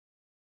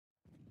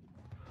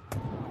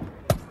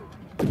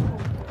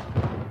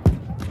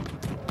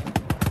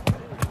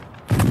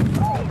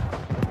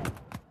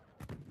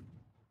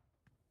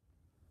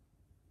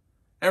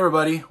Hey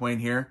everybody, Wayne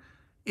here.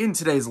 In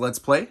today's Let's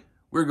Play,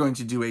 we're going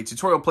to do a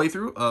tutorial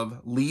playthrough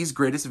of Lee's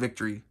Greatest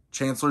Victory,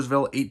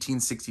 Chancellorsville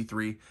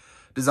 1863,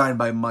 designed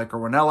by Michael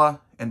Rinella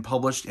and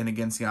published in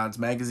Against the Odds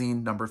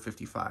magazine, number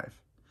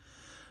 55.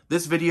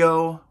 This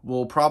video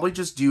will probably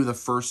just do the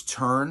first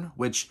turn,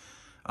 which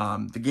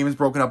the game is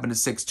broken up into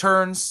 6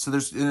 turns, so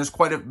there's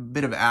quite a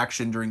bit of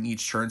action during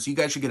each turn, so you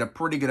guys should get a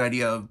pretty good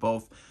idea of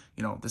both,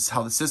 this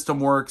how the system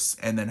works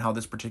and then how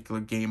this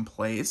particular game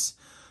plays.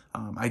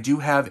 I do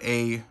have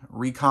a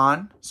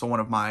recon, so one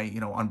of my,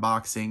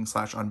 unboxing /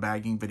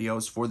 unbagging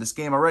videos for this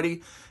game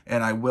already,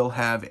 and I will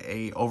have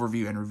a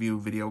overview and review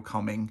video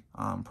coming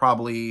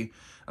probably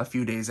a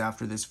few days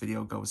after this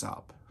video goes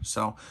up.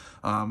 So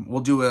we'll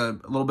do a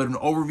little bit of an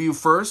overview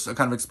first. I'll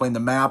kind of explain the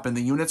map and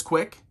the units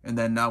quick, and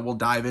then we'll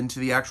dive into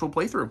the actual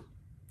playthrough.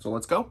 So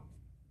let's go.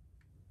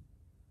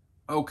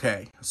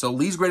 Okay, so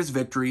Lee's Greatest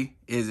Victory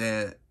is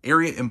an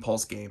area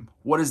impulse game.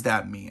 What does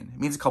that mean?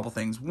 It means a couple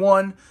things.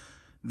 One,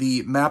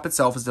 the map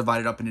itself is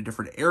divided up into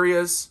different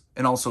areas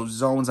and also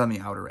zones on the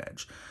outer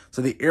edge.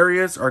 So the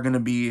areas are going to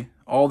be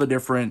all the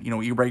different,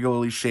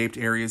 irregularly shaped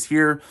areas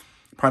here,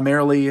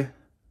 primarily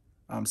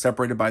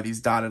separated by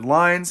these dotted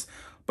lines,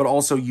 but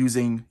also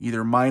using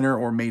either minor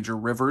or major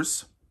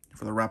rivers.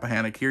 For the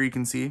Rappahannock here, you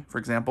can see, for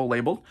example,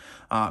 labeled,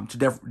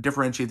 to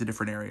differentiate the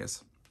different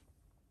areas.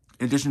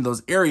 In addition to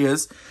those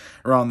areas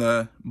around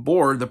the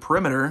board, the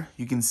perimeter,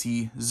 you can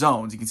see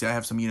zones. You can see I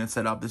have some units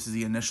set up. This is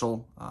the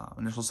initial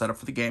setup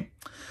for the game.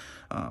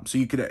 So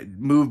you could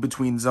move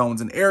between zones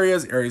and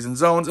areas and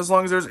zones, as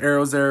long as there's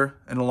arrows there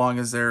and as long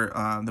as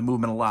the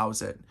movement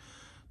allows it.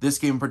 This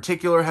game in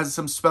particular has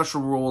some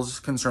special rules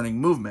concerning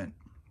movement.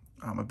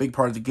 A big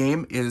part of the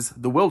game is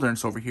the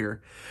wilderness over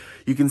here.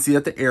 You can see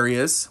that the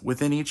areas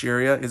within each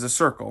area is a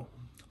circle.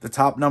 The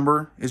top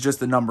number is just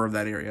the number of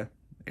that area.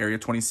 Area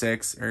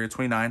 26, Area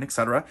 29,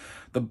 etc.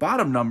 The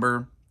bottom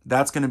number,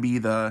 that's going to be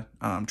the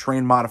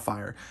terrain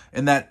modifier,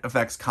 and that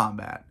affects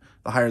combat.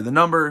 The higher the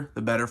number,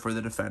 the better for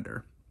the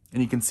defender.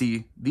 And you can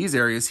see these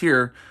areas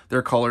here,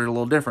 they're colored a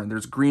little different.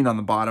 There's green on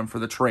the bottom for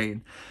the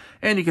terrain.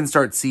 And you can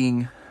start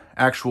seeing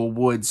actual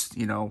woods,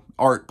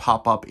 art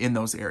pop up in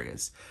those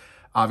areas.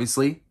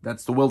 Obviously,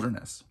 that's the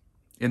wilderness.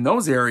 In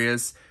those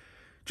areas,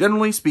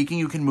 generally speaking,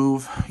 you can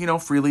move,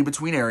 freely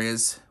between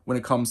areas. When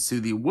it comes to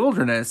the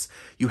wilderness,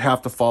 you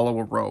have to follow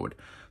a road.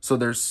 So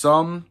there's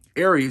some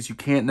areas you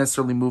can't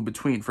necessarily move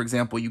between. For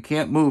example, you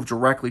can't move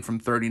directly from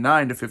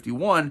 39 to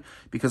 51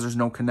 because there's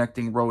no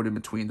connecting road in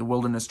between. The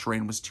wilderness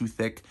terrain was too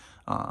thick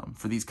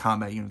for these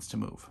combat units to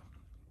move.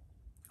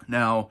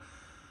 Now,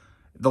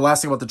 the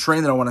last thing about the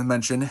terrain that I want to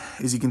mention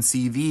is you can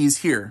see these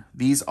here.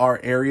 These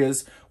are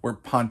areas where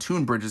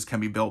pontoon bridges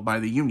can be built by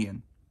the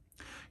Union.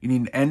 You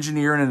need an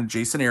engineer in an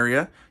adjacent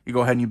area. You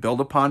go ahead and you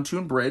build a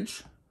pontoon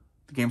bridge.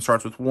 The game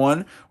starts with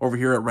 1 over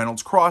here at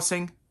Reynolds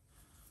Crossing.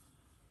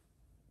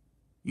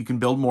 You can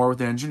build more with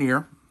the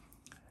engineer.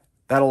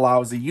 That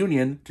allows the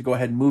Union to go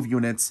ahead and move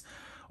units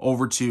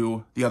over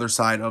to the other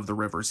side of the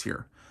rivers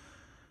here.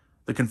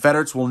 The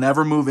Confederates will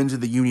never move into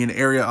the Union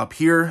area up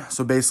here.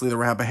 So basically the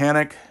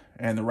Rappahannock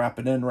and the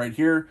Rapidan right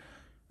here,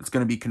 it's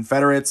going to be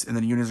Confederates, and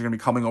then the Unions are going to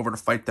be coming over to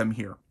fight them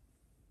here.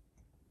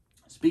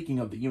 Speaking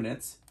of the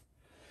units,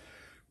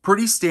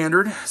 pretty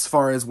standard as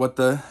far as what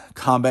the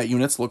combat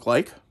units look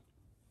like.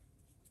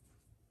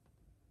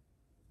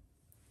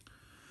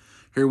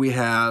 Here we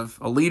have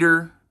a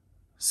leader,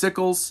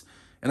 sickles,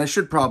 and I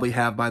should probably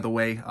have, by the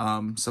way,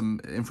 some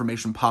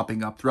information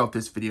popping up throughout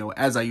this video,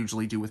 as I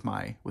usually do with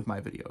my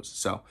videos.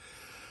 So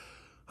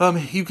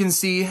you can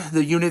see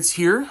the units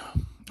here.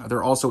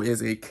 There also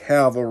is a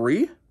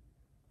cavalry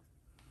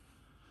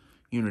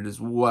unit as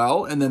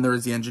well, and then there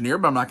is the engineer,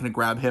 but I'm not going to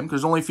grab him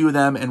because there's only a few of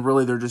them, and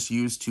really they're just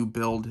used to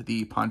build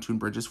the pontoon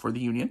bridges for the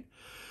Union.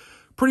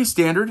 Pretty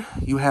standard.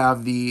 You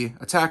have the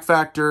attack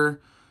factor,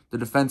 the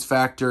defense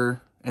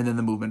factor, and then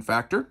the movement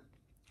factor.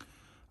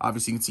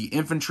 Obviously, you can see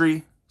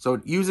infantry. So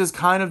it uses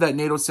kind of that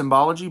NATO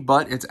symbology,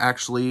 but it's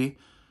actually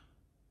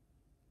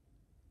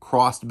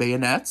crossed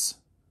bayonets.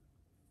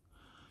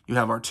 You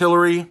have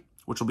artillery,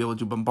 which will be able to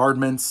do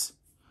bombardments.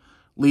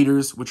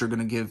 Leaders, which are going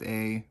to give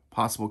a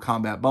possible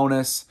combat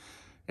bonus.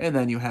 And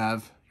then you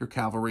have your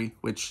cavalry,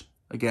 which,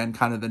 again,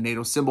 kind of the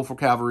NATO symbol for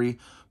cavalry,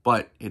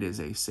 but it is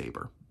a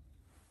saber.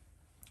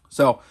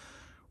 So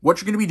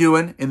what you're going to be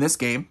doing in this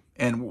game,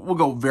 and we'll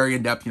go very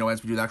in-depth,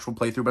 as we do the actual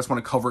playthrough, but I just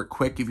want to cover it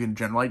quick, give you a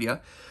general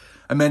idea.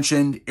 I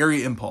mentioned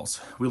area impulse.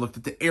 We looked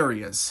at the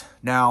areas.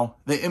 Now,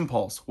 the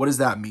impulse, what does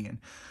that mean?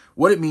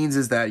 What it means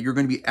is that you're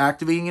going to be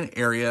activating an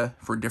area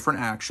for a different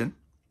action.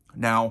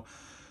 Now,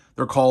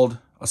 they're called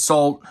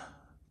assault,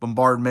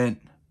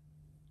 bombardment.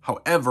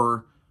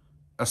 However,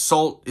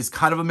 assault is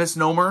kind of a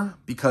misnomer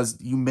because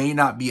you may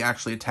not be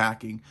actually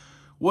attacking.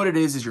 What it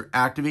is you're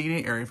activating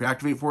an area. If you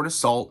activate for an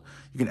assault,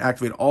 you can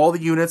activate all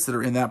the units that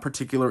are in that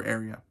particular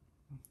area.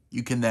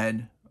 You can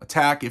then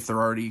attack if there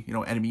are already,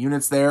 enemy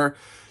units there.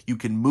 You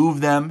can move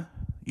them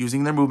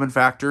using their movement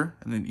factor.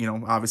 And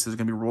then, obviously there's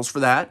going to be rules for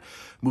that.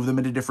 Move them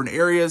into different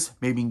areas,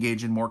 maybe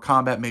engage in more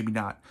combat, maybe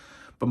not.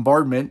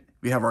 Bombardment,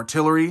 we have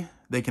artillery.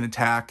 They can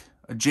attack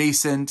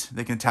adjacent.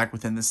 They can attack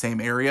within the same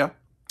area.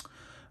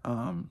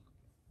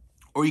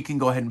 Or you can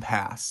go ahead and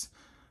pass.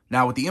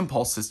 Now with the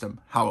impulse system,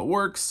 how it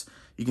works,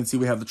 you can see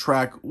we have the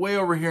track way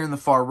over here in the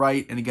far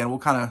right. And again, we'll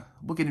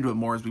get into it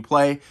more as we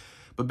play.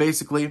 But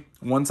basically,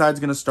 one side's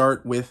going to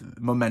start with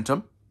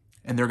momentum,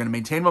 and they're going to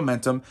maintain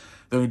momentum.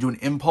 They're going to do an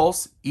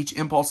impulse. Each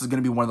impulse is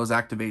going to be one of those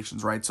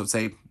activations, right? So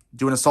say,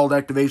 do an assault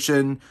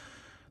activation,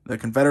 the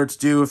Confederates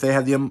do if they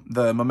have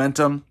the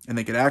momentum, and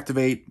they could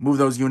activate, move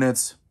those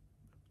units,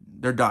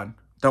 they're done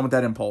with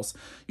that impulse.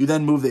 You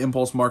then move the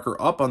impulse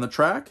marker up on the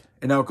track,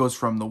 and now it goes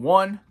from the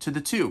 1 to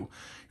the 2. You're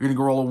going to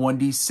go roll a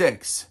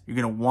 1d6. You're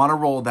going to want to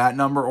roll that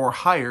number or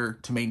higher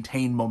to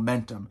maintain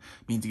momentum.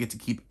 It means you get to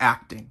keep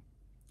acting.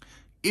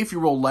 If you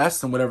roll less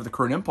than whatever the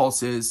current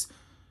impulse is,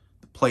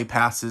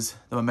 the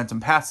momentum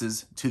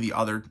passes to the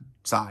other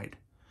side.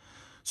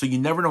 So you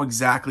never know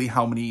exactly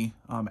how many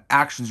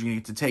actions you're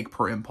going to get to take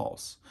per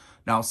impulse.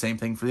 Now, same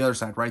thing for the other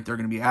side, right? They're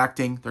going to be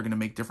acting. They're going to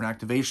make different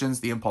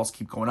activations. The impulse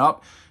keep going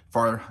up.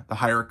 The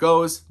higher it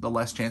goes, the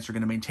less chance you're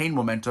going to maintain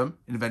momentum,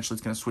 and eventually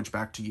it's going to switch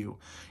back to you.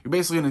 You're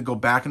basically going to go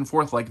back and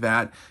forth like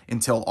that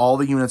until all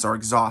the units are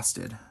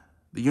exhausted.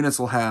 The units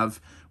will have,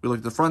 we look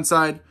at the front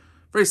side,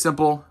 very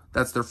simple.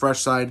 That's their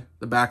fresh side.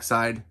 The back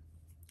side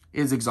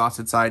is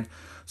exhausted side.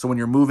 So when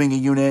you're moving a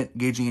unit,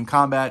 engaging in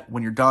combat,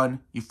 when you're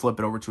done, you flip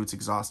it over to its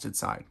exhausted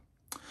side.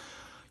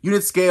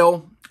 Unit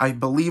scale, I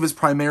believe, is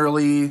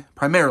primarily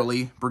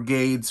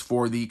brigades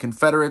for the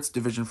Confederates,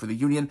 division for the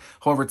Union.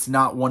 However, it's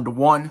not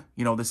 1-to-1.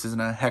 This isn't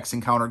a hex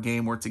encounter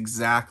game where it's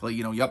exactly,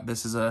 yep,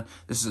 this is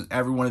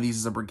every one of these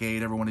is a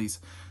brigade. Every one of these,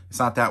 it's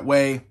not that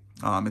way.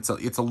 It's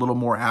a little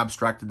more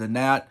abstracted than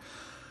that,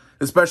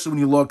 especially when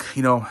you look,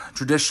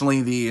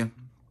 traditionally the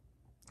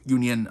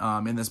Union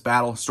in this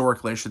battle,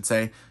 historically, I should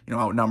say,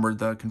 outnumbered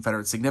the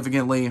Confederates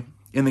significantly.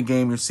 In the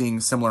game, you're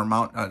seeing similar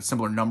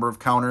number of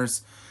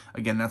counters.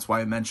 Again, that's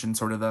why I mentioned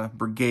sort of the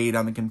brigade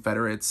on the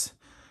Confederates,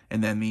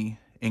 and then the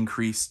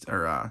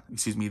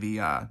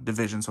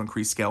division, so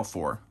increased scale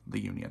for the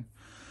Union.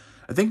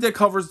 I think that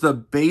covers the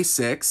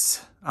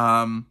basics.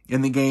 In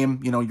the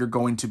game, you're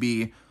going to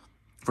be,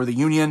 for the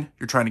Union,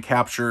 you're trying to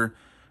capture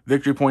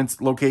victory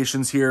points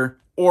locations here,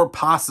 or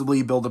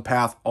possibly build a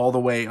path all the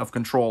way of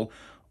control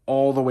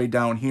all the way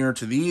down here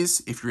to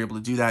these. If you're able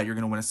to do that, you're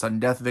going to win a sudden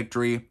death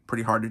victory.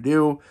 Pretty hard to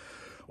do.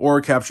 Or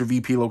capture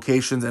VP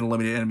locations and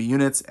eliminate enemy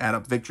units. Add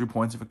up victory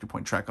points, a victory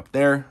point track up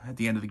there at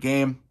the end of the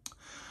game.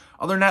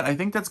 Other than that, I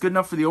think that's good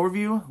enough for the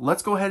overview.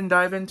 Let's go ahead and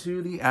dive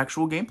into the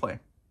actual gameplay.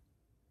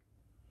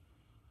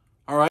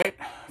 All right,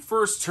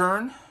 first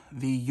turn,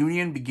 the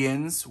Union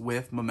begins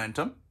with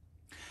momentum.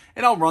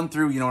 And I'll run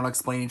through, and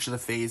explain each of the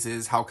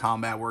phases, how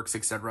combat works,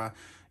 etc.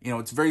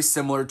 It's very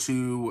similar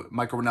to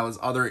Michael Rinella's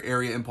other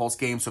area impulse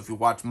games. So if you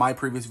watch my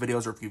previous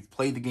videos or if you've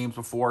played the games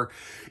before,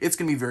 it's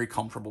going to be very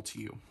comfortable to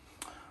you.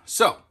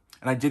 So,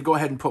 and I did go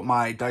ahead and put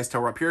my dice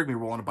tower up here. I'm going to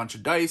be rolling a bunch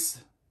of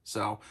dice.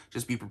 So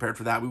just be prepared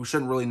for that. We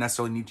shouldn't really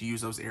necessarily need to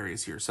use those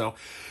areas here. So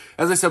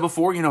as I said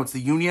before, it's the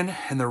Union,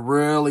 and they're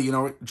really,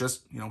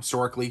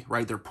 historically,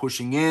 right? They're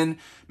pushing in,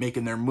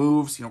 making their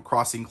moves,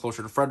 crossing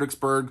closer to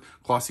Fredericksburg,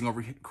 crossing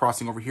over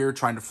here,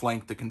 trying to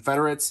flank the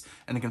Confederates,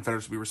 and the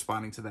Confederates will be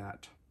responding to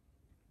that.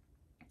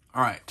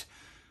 All right,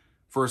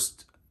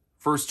 first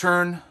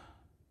turn,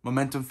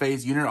 momentum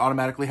phase. Unit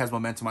automatically has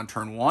momentum on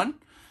turn 1.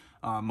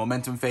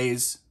 Momentum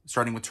phase,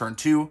 starting with turn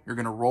 2, you're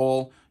going to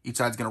roll. Each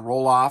side's going to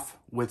roll off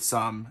with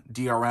some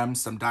DRMs,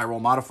 some die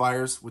roll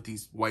modifiers with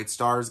these white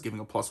stars,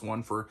 giving a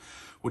 +1 for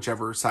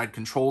whichever side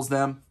controls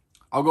them.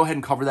 I'll go ahead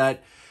and cover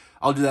that.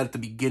 I'll do that at the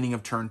beginning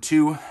of turn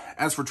 2.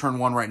 As for turn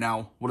 1 right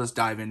now, we'll just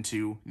dive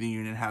into the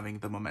Union having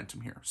the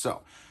momentum here.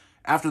 So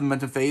after the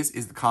momentum phase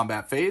is the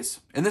combat phase,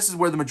 and this is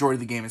where the majority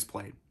of the game is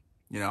played.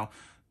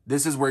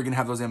 This is where you're going to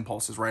have those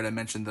impulses, right? I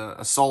mentioned the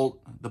assault,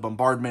 the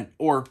bombardment,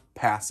 or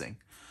passing.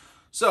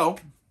 So,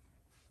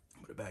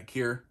 put it back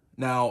here.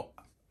 Now,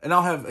 and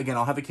I'll have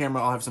a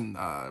camera, I'll have some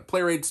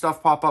play rate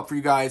stuff pop up for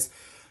you guys,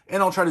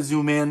 and I'll try to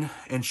zoom in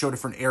and show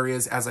different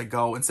areas as I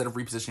go instead of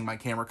repositioning my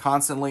camera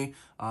constantly,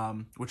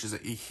 which is a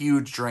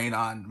huge drain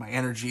on my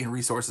energy and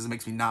resources. It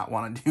makes me not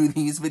want to do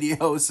these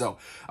videos. So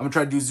I'm going to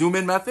try to do zoom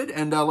in method,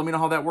 and let me know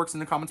how that works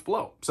in the comments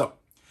below. So,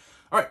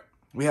 all right.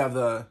 We have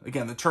the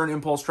turn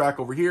impulse track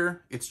over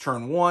here. It's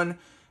turn 1,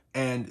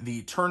 and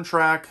the turn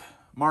track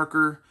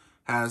marker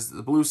has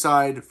the blue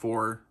side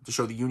to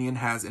show the Union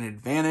has an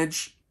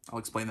advantage. I'll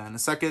explain that in a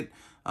second.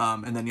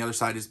 And then the other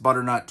side is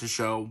butternut to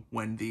show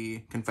when the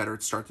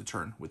Confederates start the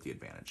turn with the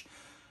advantage.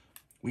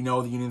 We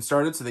know the Union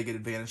started, so they get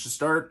advantage to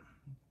start.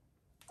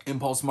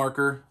 Impulse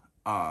marker.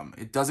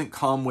 It doesn't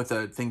come with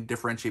a thing to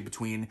differentiate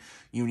between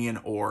Union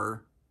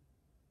or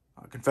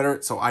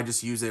Confederate, so I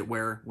just use it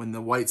where when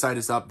the white side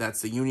is up,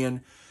 that's the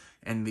Union,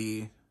 and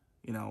the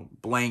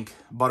blank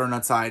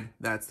butternut side,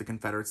 that's the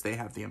Confederates. They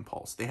have the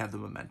impulse, they have the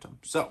momentum.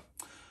 So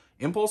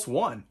impulse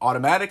 1,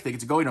 automatic, they get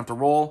to go. You don't have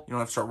to roll, you don't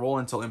have to start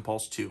rolling until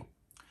impulse 2.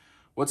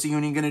 What's the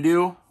Union going to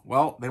do?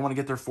 Well, they want to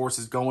get their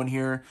forces going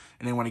here,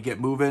 and they want to get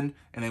moving,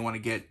 and they want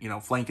to get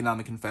flanking on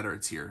the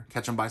Confederates here,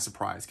 catch them by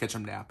surprise, catch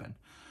them napping.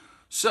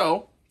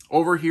 So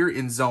Over here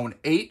in Zone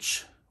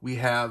H, we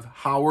have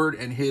Howard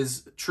and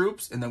his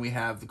troops, and then we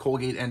have the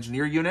Colgate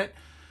Engineer Unit.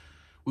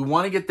 We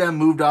want to get them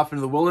moved off into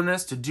the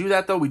wilderness. To do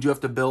that, though, we do have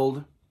to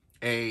build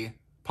a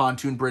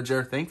pontoon bridge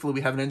there. Thankfully,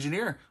 we have an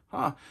engineer.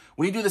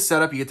 When you do the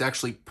setup, you get to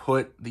actually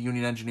put the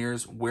Union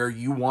engineers where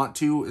you want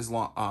to, as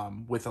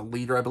long with a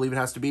leader, I believe it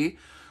has to be.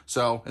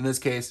 So in this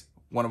case,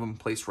 one of them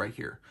placed right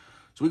here.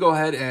 So we go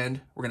ahead and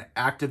we're going to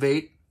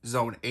activate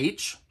Zone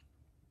H.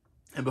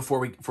 And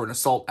for an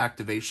assault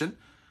activation,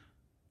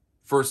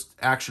 first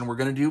action we're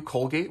going to do,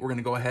 Colgate, we're going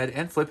to go ahead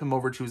and flip him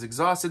over to his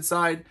exhausted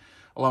side,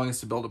 allowing us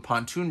to build a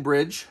pontoon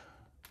bridge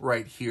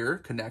right here,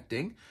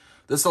 connecting.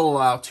 This will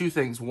allow two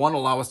things. One,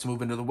 allow us to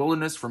move into the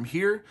wilderness from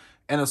here,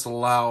 and this will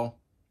allow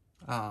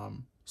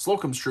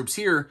Slocum's troops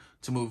here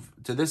to move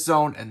to this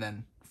zone and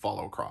then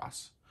follow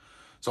across.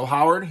 So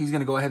Howard, he's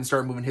going to go ahead and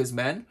start moving his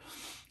men.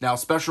 Now,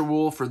 special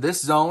rule for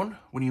this zone,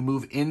 when you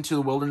move into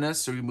the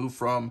wilderness, so you move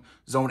from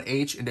Zone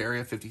H into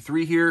Area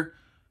 53 here,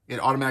 it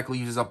automatically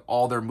uses up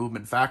all their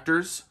movement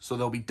factors, so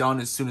they'll be done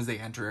as soon as they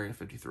enter Area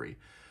 53.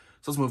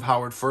 So let's move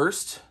Howard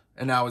first.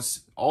 And now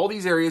all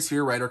these areas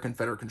here, right, are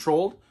Confederate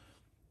controlled.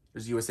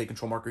 There's a USA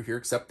control marker here,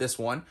 except this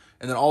one.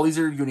 And then all these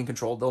are Union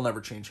controlled. They'll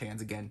never change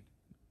hands again.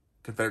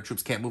 Confederate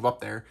troops can't move up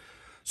there.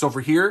 So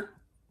for here,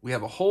 we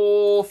have a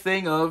whole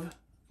thing of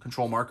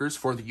control markers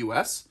for the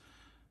U.S.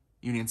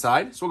 Union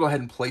side. So we'll go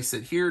ahead and place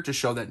it here to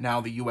show that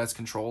now the U.S.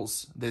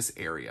 controls this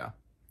area.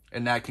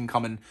 And that can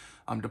come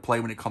into play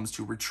when it comes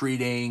to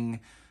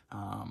retreating,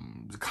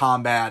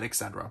 combat,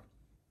 etc.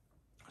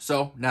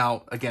 So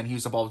now, again, he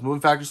used up all his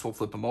moving factors, so we'll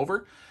flip him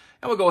over.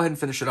 And we'll go ahead and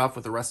finish it off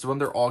with the rest of them.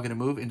 They're all going to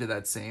move into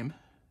that same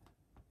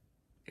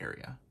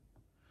area.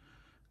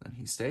 Then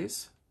he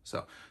stays.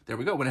 So there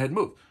we go. Went ahead and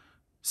moved.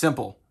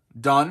 Simple.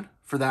 Done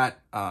for that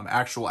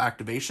actual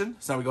activation.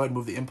 So now we go ahead and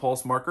move the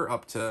impulse marker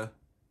up to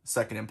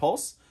second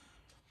impulse.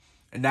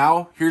 And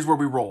now here's where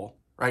we roll,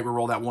 right? We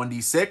roll that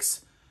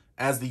 1d6.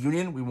 As the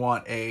Union, we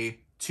want a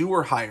 2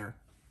 or higher.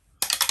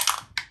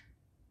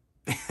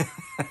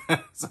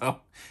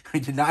 So we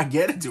did not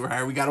get a 2 or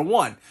higher. We got a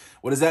 1.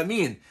 What does that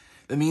mean?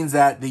 That means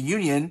that the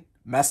Union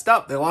messed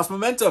up. They lost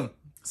momentum.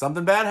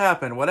 Something bad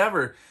happened,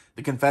 whatever.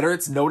 The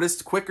Confederates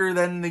noticed quicker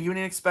than the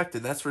Union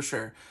expected, that's for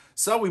sure.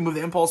 So we move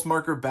the impulse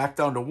marker back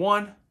down to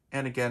 1.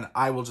 And again,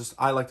 I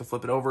like to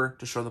flip it over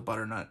to show the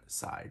butternut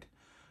side.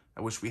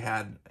 I wish we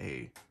had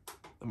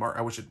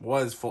I wish it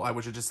was full. I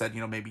wish it just said,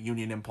 maybe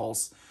Union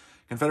impulse,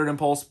 Confederate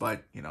impulse,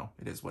 but,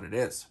 it is what it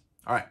is.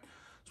 All right,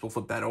 so we'll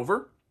flip that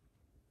over.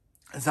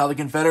 That's how the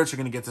Confederates are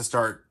going to get to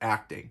start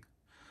acting.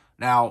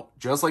 Now,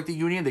 just like the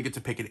Union, they get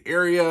to pick an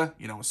area,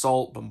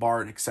 assault,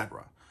 bombard,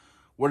 etc.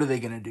 What are they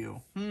going to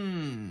do?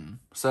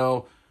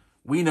 So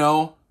we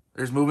know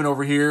there's movement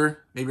over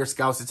here. Maybe our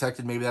scouts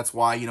detected. Maybe that's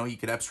why, you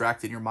could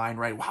abstract it in your mind,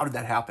 right? Well, how did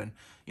that happen?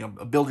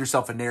 Build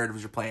yourself a narrative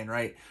as you're playing,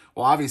 right?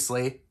 Well,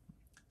 obviously,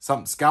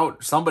 someone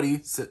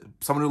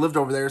who lived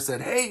over there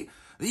said, hey,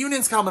 the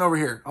Union's coming over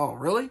here. Oh,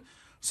 really?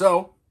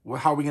 So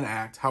how are we going to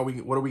act?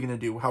 What are we going to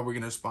do? How are we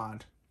going to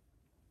respond?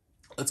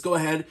 Let's go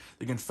ahead.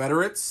 The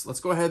Confederates,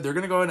 they're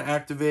going to go ahead and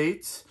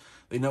activate.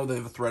 They know they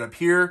have a threat up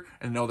here,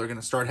 and know they're going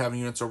to start having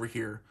units over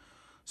here.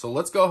 So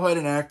let's go ahead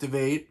and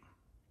activate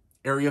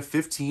Area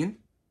 15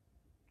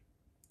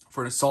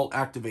 for an assault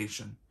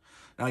activation.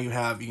 Now you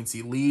can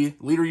see Lee,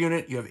 leader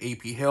unit, you have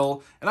AP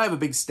Hill, and I have a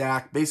big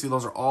stack. Basically,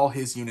 those are all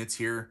his units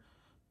here.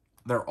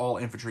 They're all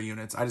infantry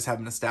units. I just have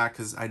them in a stack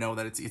because I know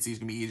that it's going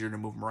to be easier to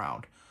move them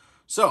around.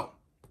 So,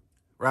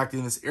 we're acting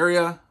in this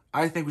area.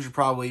 I think we should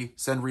probably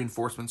send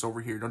reinforcements over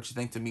here, don't you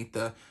think, to meet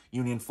the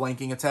Union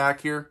flanking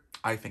attack here?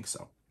 I think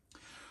so.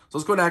 So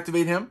let's go and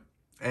activate him,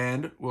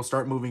 and we'll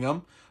start moving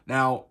him.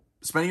 Now,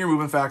 spending your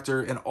movement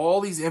factor, and all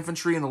these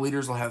infantry and the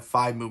leaders will have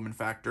 5 movement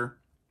factor.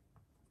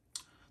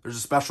 There's a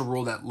special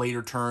rule that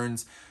later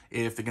turns,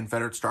 if the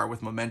Confederates start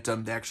with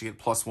momentum, they actually get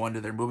 +1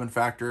 to their movement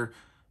factor.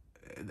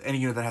 Any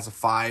unit that has a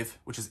 5,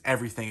 which is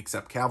everything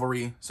except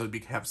cavalry, so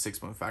it'd have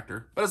 6 movement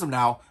factor. But as of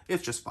now,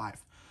 it's just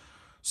 5.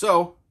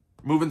 So,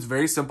 movement's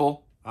very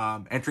simple.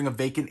 Entering a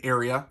vacant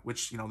area,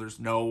 which, there's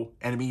no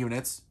enemy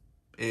units,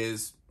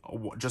 is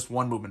just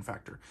 1 movement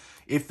factor.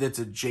 If it's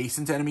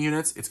adjacent to enemy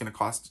units, it's going to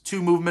cost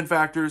 2 movement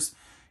factors.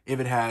 If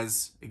it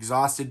has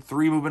exhausted,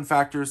 3 movement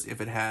factors. If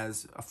it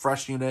has a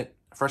fresh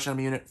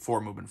enemy unit,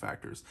 4 movement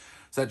factors.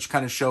 So that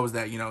kind of shows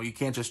that, you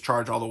can't just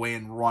charge all the way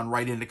and run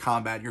right into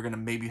combat. You're going to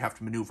maybe have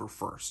to maneuver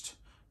first.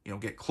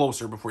 Get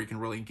closer before you can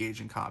really engage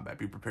in combat.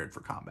 Be prepared for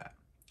combat.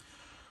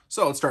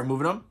 So let's start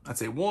moving them. I'd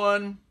say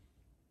 1,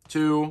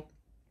 2,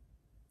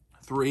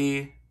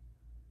 3,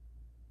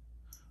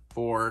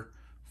 4,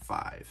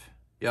 5.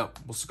 Yep,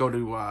 we'll just go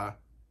to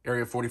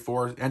Area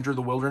 44, enter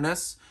the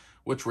wilderness,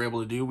 which we're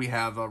able to do. We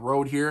have a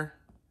road here,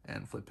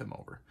 and flip him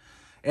over.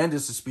 And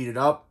just to speed it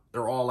up,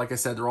 they're all, like I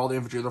said, they're all the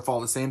infantry. They'll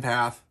follow the same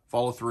path,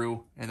 follow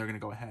through, and they're going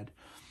to go ahead.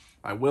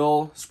 I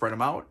will spread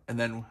them out, and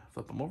then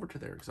flip them over to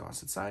their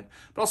exhausted side.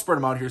 But I'll spread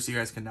them out here so you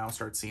guys can now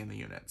start seeing the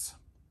units.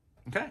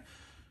 Okay,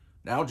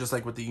 now, just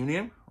like with the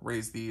Union,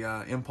 raise the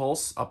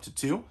impulse up to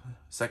 2,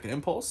 second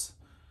impulse.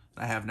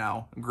 I have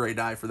now a gray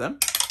die for them.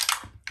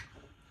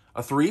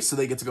 a 3, so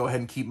they get to go ahead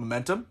and keep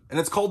momentum. And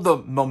it's called the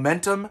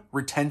momentum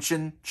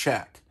retention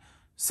check.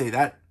 Say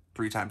that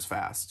 3 times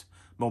fast.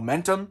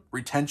 Momentum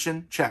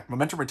retention check.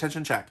 Momentum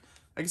retention check.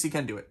 I guess you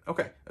can do it.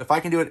 Okay. If I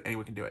can do it,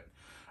 anyone can do it.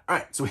 All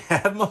right. So we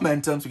have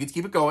momentum, so we get to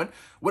keep it going.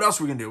 What else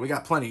are we going to do? We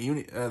got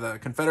plenty. The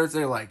Confederates,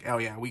 they're like, oh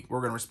yeah, we're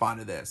going to respond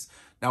to this.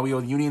 Now the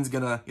Union's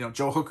going to,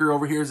 Joe Hooker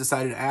over here has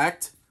decided to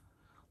act.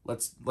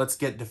 Let's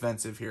get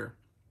defensive here.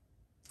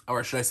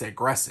 Or should I say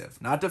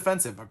aggressive? Not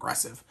defensive,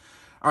 aggressive.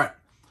 All right.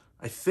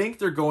 I think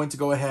they're going to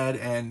go ahead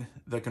and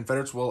the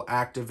Confederates will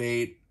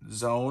activate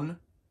Zone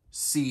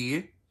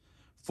C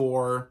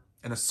for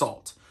an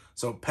assault.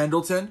 So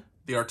Pendleton,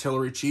 the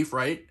artillery chief,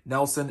 right?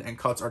 Nelson and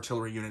Cut's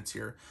artillery units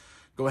here.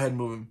 Go ahead and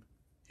move them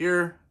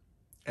here.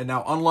 And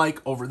now,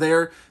 unlike over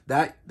there,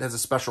 that has a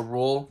special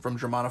rule from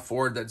Germana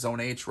Ford that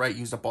Zone H, right,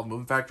 used up all the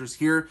movement factors.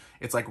 Here,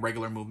 it's like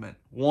regular movement.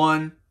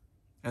 1,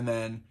 and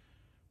then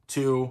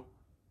 2.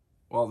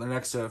 Well, they're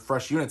next to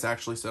fresh units,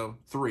 actually, so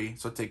 3.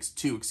 So it takes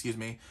 2, excuse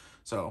me.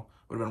 So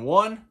would have been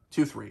 1,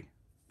 2, 3. They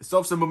still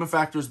have some movement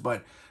factors,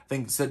 but I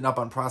think sitting up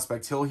on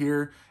Prospect Hill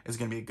here is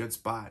going to be a good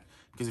spot.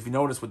 Because if you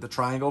notice with the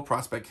triangle,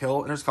 Prospect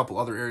Hill, and there's a couple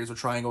other areas with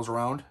triangles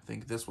around. I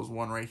think this was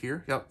one right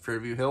here. Yep,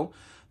 Fairview Hill.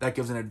 That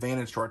gives an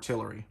advantage to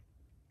artillery.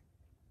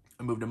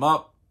 I moved him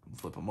up,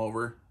 flip him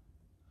over.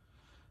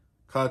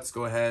 Cuts,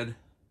 go ahead.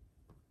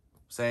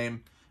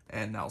 Same.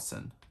 And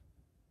Nelson.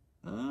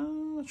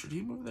 Should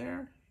he move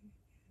there?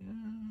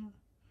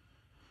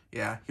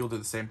 Yeah, he'll do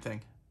the same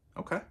thing.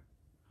 Okay.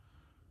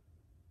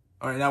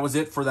 All right, that was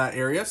it for that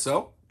area.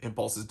 So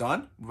impulse is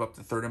done. Move up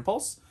to third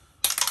impulse.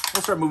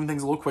 We'll start moving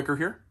things a little quicker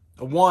here.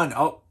 A 1.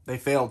 Oh, they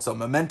failed. So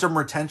momentum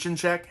retention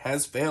check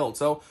has failed.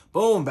 So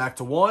boom, back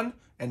to 1.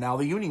 And now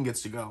the Union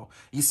gets to go.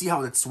 You see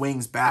how it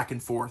swings back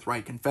and forth,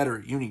 right?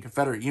 Confederate, Union,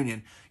 Confederate,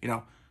 Union.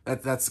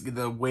 That's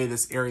the way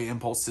this area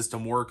impulse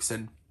system works.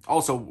 And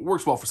also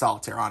works well for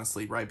solitaire,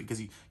 honestly, right?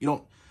 Because you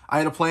don't... I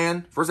had a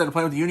plan. First I had a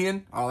plan with the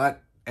Union. Oh,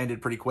 that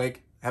ended pretty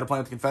quick. I had a plan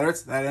with the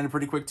Confederates. That ended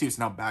pretty quick too.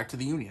 So now back to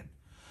the Union.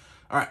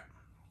 All right.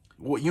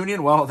 What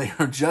Union? Well, they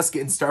were just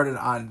getting started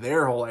on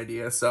their whole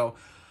idea. So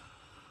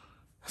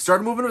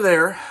started moving over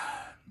there.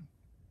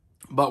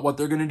 But what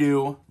they're going to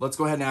do, let's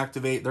go ahead and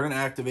activate. They're going to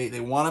activate. They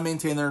want to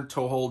maintain their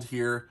toehold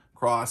here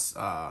across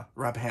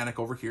Rappahannock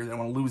over here. They don't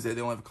want to lose it.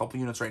 They only have a couple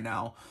units right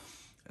now.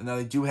 And now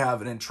they do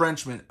have an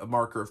entrenchment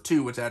marker of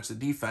 2, which adds to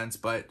defense,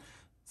 but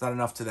it's not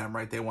enough to them,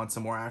 right? They want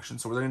some more action.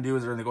 So what they're going to do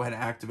is they're going to go ahead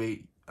and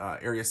activate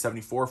Area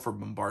 74 for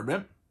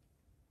bombardment.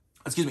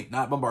 Excuse me,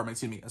 not bombardment,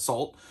 excuse me,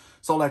 assault.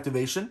 Assault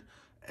activation.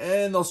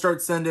 And they'll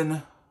start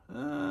sending,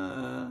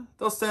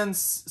 they'll send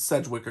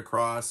Sedgwick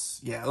across.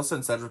 Yeah, they'll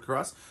send Sedgwick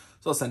across.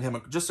 So I'll send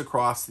him just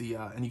across the,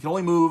 and you can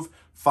only move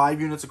 5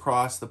 units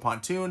across the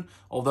pontoon,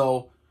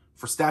 although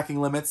for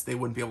stacking limits, they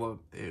wouldn't be able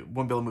to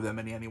move that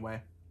many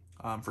anyway.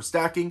 For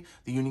stacking,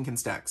 the Union can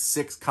stack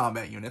 6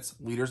 combat units,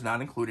 leaders not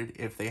included,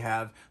 if they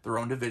have their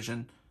own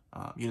division,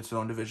 units of their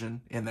own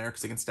division in there,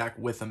 because they can stack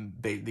with them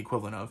the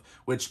equivalent of,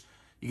 which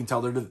you can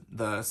tell they're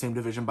the same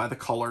division by the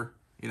color.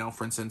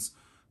 For instance,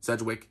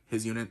 Sedgwick,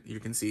 his unit, you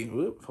can see,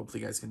 hopefully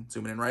you guys can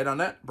zoom in right on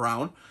that,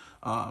 brown.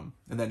 And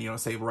then,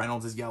 say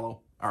Reynolds is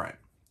yellow. All right.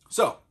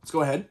 So let's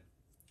go ahead,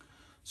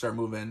 start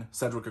moving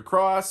Sedgwick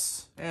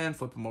across and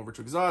flip him over to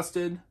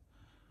exhausted.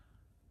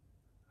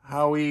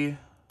 Howie,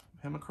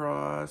 him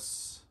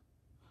across.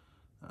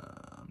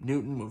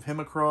 Newton, move him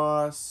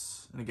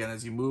across. And again,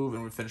 as you move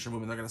and we finish their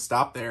movement, they're going to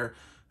stop there.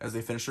 As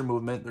they finish their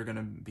movement, they're going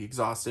to be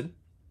exhausted.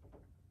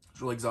 It's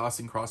really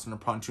exhausting crossing a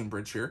pontoon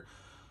bridge here.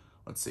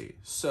 Let's see.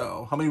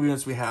 So how many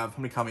units we have?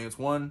 How many combat units?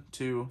 1,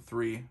 2,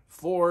 3,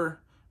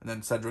 4. And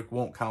then Sedgwick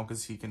won't count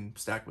because he can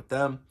stack with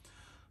them.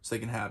 So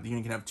the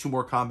Union can have 2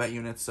 more combat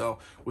units. So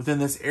within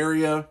this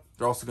area,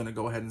 they're also going to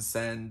go ahead and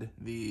send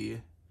the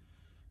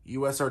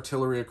U.S.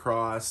 artillery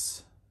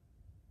across.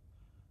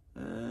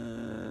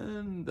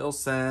 And they'll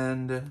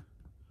send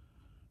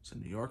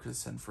New York to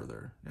send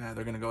further. Yeah,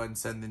 they're going to go ahead and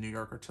send the New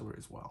York artillery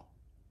as well.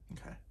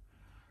 Okay.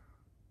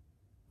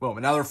 Boom.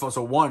 And now they're full.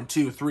 So 1,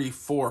 2, 3,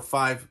 4,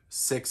 5,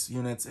 6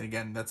 units. And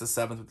again, that's a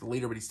 7th with the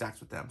leader, but he stacks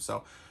with them.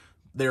 So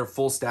they're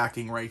full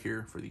stacking right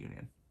here for the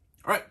Union.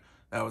 All right.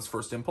 That was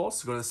first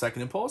impulse. Go to the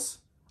second impulse.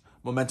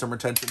 Momentum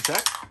retention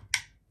check.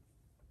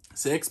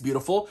 6,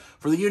 beautiful.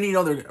 For the Union,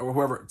 or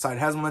whoever side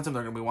has momentum,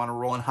 they're going to want to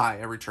rolling high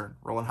every turn.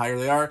 Rolling higher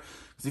they are.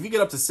 Because if you get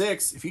up to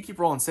 6, if you keep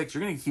rolling 6,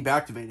 you're going to keep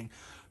activating.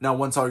 Now,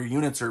 once all your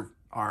units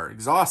are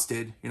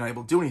exhausted, you're not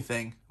able to do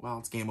anything. Well,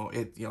 it's game over.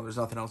 There's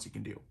nothing else you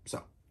can do.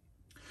 So,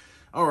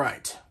 all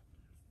right.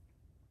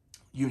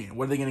 Union,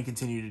 what are they going to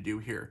continue to do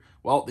here?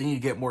 Well, they need to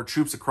get more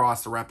troops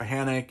across the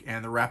Rappahannock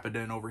and the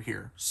Rapidan over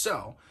here.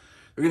 So,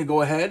 they're going to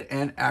go ahead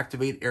and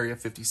activate Area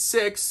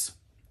 56.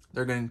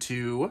 They're going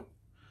to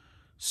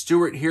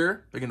Stewart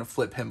here. They're going to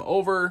flip him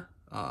over,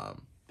 the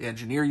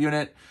engineer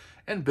unit,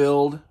 and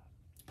build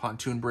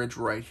pontoon bridge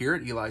right here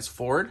at Eli's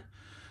Ford.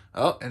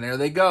 Oh, and there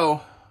they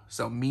go.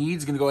 So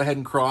Meade's going to go ahead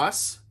and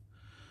cross.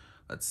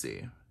 Let's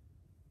see.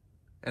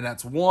 And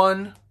that's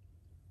 1.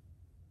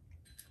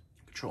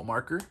 Control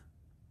marker.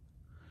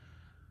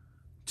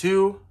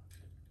 2.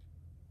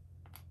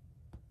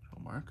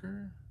 Control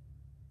marker.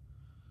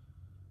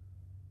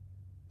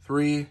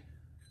 3.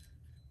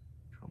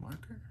 Control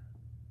marker.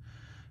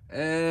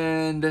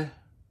 And,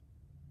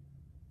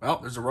 well,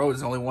 there's a road.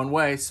 There's only one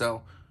way,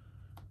 so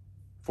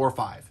 4,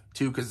 5.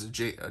 2 because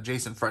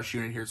adjacent fresh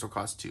unit here, so it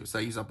costs 2. So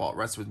I use up all the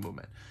rest of his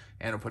movement.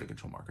 And I'll put a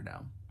control marker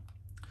down.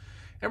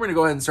 And we're going to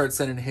go ahead and start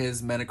sending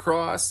his men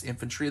across.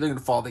 Infantry, they're going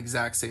to follow the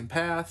exact same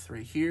path.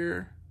 Right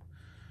here.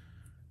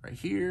 Right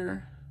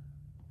here.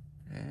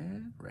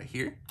 And right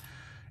here.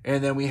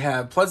 And then we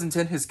have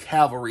Pleasanton, his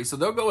cavalry. So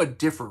they'll go a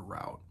different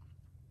route.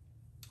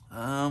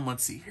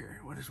 Let's see here.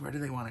 Where do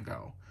they want to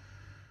go?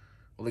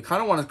 Well, they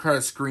kind of want to try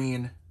to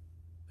screen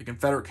the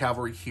Confederate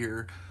cavalry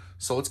here.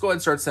 So let's go ahead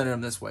and start sending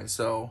them this way.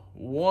 So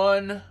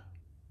 1,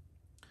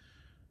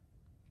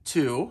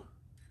 2.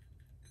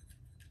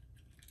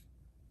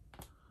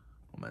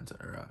 Momentum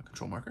or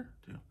control marker.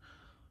 2,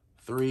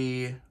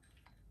 3.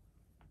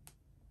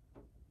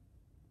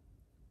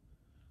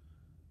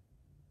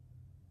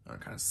 I'm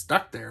kind of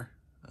stuck there.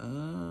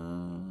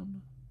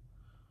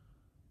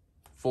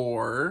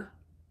 4.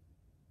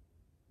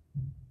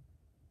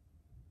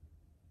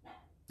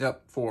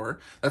 Yep, 4.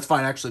 That's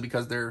fine actually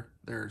because they're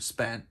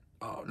spent.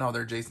 Oh no,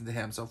 they're adjacent to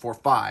him. So 4,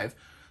 5.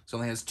 So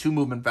only has 2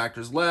 movement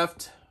factors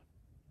left.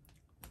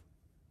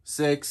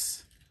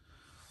 6.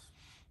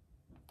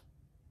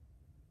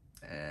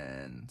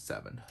 And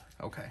 7.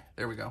 Okay,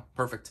 there we go.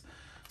 Perfect.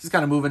 Just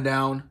kind of moving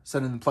down,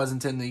 sending the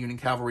Pleasanton, the Union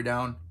cavalry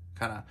down.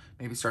 Kind of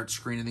maybe start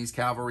screening these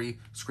cavalry,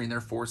 screen their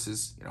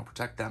forces,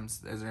 protect them as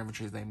their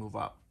infantry as they move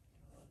up.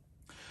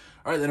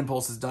 All right, that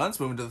impulse is done.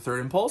 So moving to the third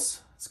impulse.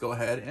 Let's go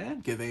ahead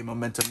and give a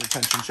momentum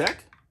retention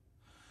check.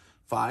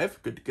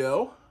 5, good to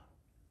go.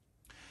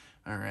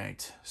 All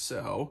right,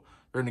 so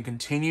they're going to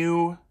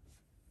continue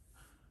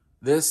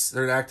this.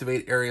 They're going to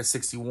activate Area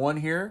 61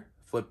 here.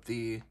 Flip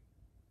the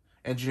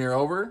engineer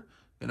over.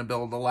 Going to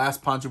build the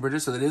last pontoon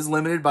bridges, so that is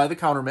limited by the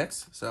counter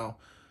mix. So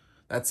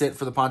that's it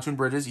for the pontoon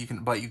bridges.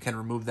 But you can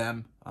remove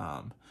them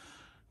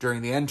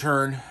during the end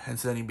turn, and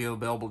so then you'll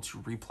be able to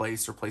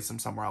replace or place them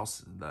somewhere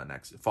else in the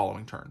next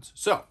following turns.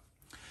 So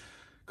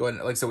go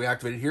ahead, like I said, we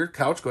activated here.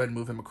 Couch, go ahead and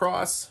move him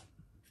across.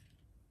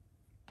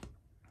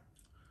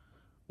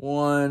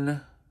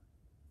 1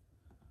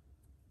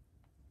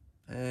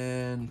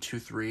 and 2,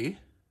 3.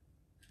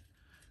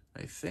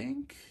 I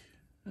think.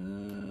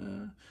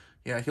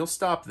 Yeah, he'll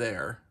stop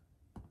there.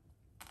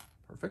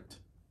 Perfect.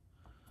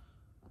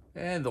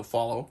 And they'll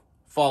follow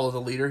the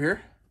leader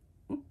here.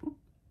 Whoop, whoop.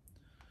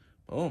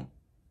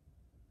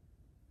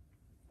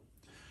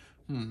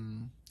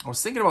 Boom. I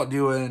was thinking about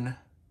doing...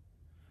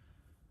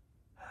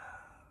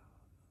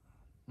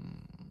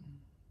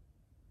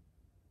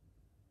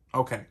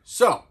 Okay,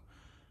 so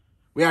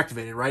we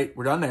activated, right?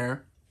 We're done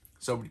there.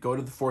 So we go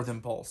to the fourth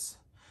impulse.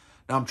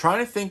 Now I'm trying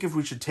to think if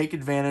we should take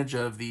advantage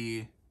of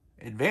the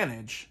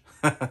advantage.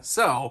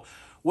 So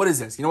what is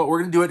this? You know what? We're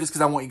going to do it just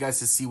because I want you guys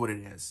to see what it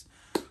is.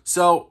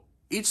 So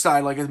each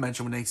side, like I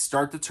mentioned, when they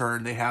start the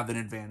turn, they have an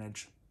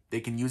advantage. They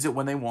can use it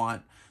when they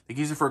want. They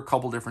can use it for a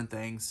couple different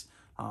things.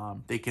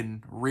 They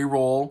can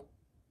re-roll,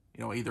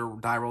 either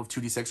die roll of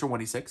 2d6 or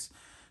 1d6.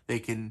 They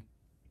can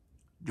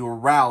do a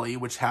rally,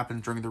 which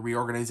happens during the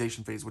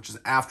reorganization phase, which is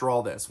after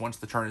all this. Once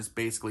the turn is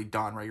basically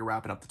done, right? You're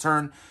wrapping up the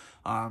turn.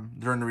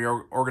 During the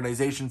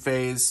reorganization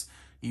phase,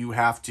 you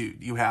have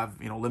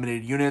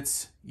limited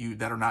units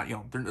that are not,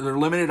 they're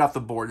limited off the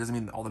board. Doesn't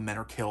mean all the men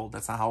are killed.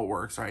 That's not how it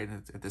works, right?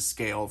 At this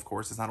scale, of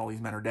course, it's not all these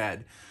men are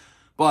dead.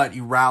 But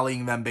you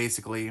rallying them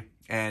basically,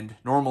 and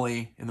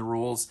normally in the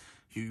rules,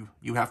 you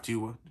have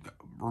to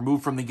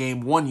remove from the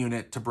game 1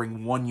 unit to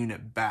bring 1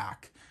 unit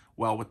back.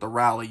 Well, with the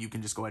rally, you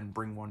can just go ahead and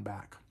bring 1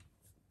 back.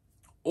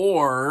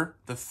 Or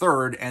the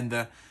third and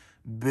the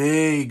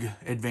big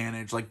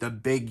advantage, like the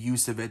big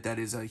use of it that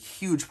is a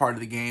huge part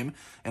of the game,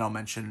 and I'll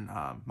mention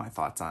my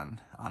thoughts on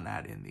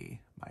that in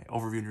my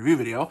overview and review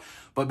video.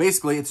 But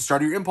basically, it's the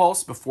start of your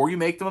impulse. Before you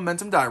make the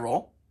momentum die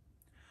roll,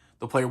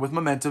 the player with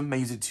momentum may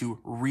use it to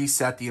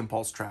reset the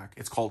impulse track.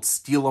 It's called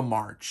Steal a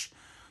March.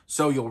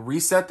 So you'll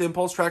reset the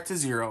impulse track to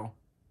 0,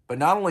 but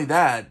not only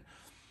that,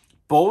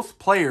 both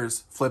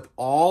players flip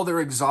all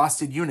their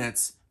exhausted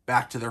units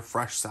back to their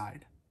fresh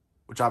side,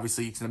 which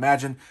obviously you can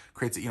imagine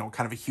creates kind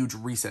of a huge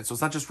reset. So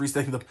it's not just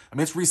resetting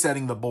it's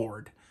resetting the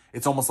board.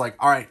 It's almost like,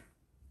 all right,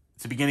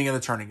 it's the beginning of the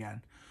turn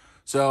again.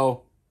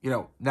 So,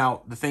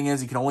 now the thing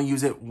is you can only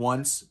use it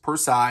once per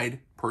side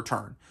per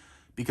turn,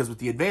 because with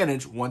the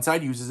advantage, one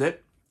side uses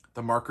it,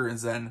 the marker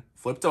is then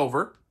flipped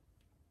over,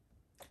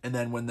 and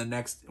then when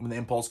the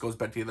impulse goes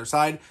back to the other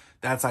side,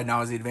 that side now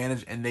has the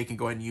advantage, and they can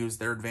go ahead and use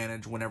their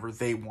advantage whenever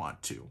they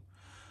want to,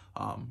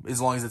 as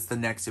long as it's the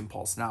next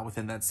impulse, not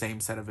within that same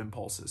set of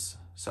impulses.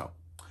 So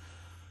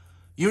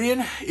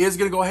Union is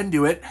going to go ahead and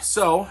do it.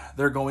 So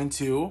they're going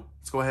to,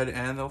 let's go ahead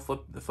and they'll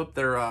flip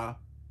their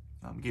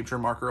game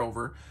turn marker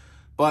over,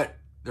 but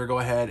they'll go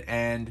ahead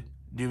and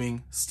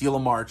doing Steal a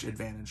March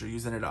advantage. They're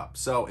using it up.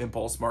 So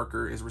impulse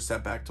marker is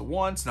reset back to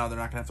 1. So now they're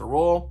not going to have to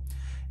roll.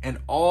 And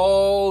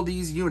all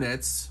these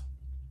units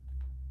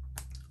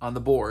on the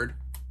board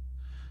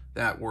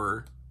that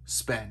were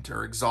spent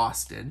or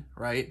exhausted,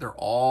 right? They're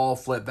all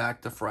flipped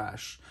back to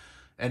fresh.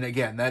 And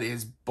again, that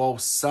is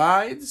both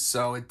sides,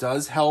 so it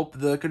does help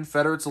the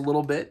Confederates a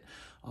little bit.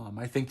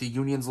 I think the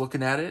Union's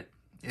looking at it.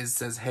 It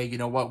says, hey, you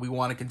know what? We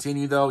want to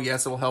continue, though.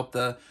 Yes, it will help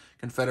the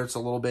Confederates a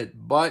little bit,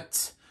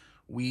 but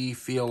we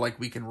feel like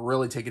we can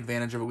really take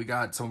advantage of it. We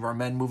got some of our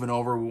men moving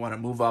over. We want to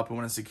move up. We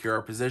want to secure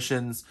our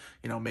positions,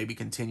 you know, maybe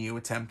continue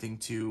attempting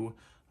to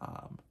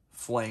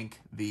flank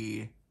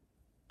the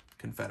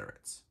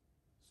Confederates.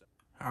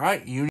 All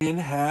right, Union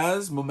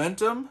has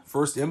momentum.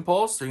 First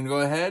impulse, they're going to go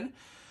ahead.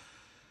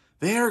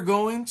 They are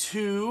going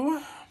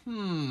to,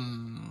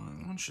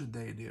 what should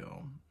they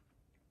do?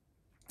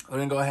 They're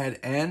going to go ahead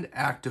and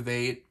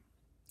activate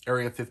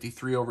Area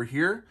 53 over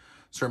here.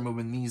 Start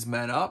moving these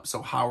men up.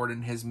 So Howard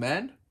and his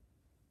men.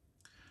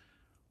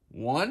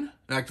 1,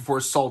 an active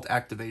force assault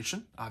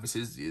activation.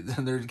 Obviously,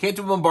 they can't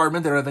do a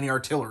bombardment. They don't have any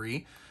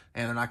artillery,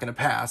 and they're not going to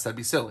pass. That'd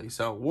be silly.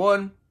 So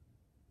 1,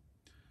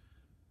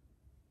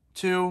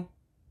 2,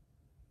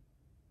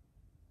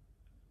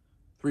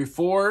 3,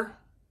 4,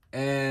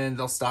 and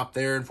they'll stop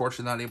there.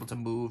 Unfortunately, not able to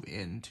move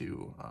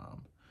into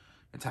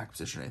attack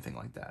position or anything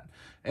like that.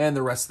 And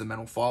the rest of the men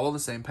will follow the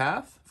same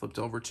path. Flipped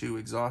over to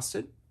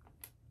exhausted.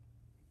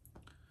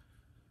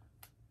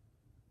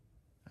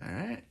 All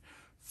right.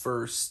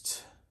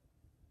 First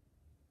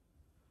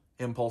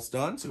impulse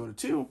done. So go to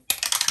 2.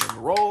 They're going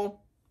to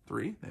roll.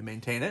 3. They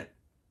maintain it.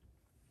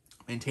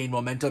 Maintain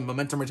momentum.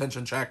 Momentum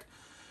retention check.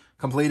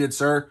 Completed,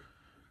 sir.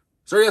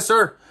 Sir, yes,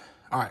 sir.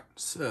 All right.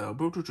 So,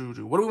 what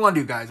do we want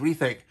to do, guys? What do you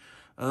think?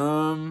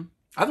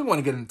 I think we want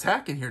to get an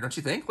attack in here, don't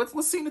you think? Let's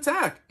see an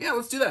attack. Yeah,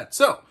 let's do that.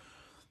 So,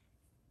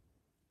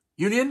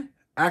 Union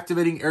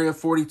activating Area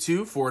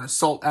 42 for an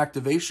assault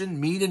activation.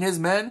 Meade and his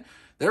men,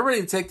 they're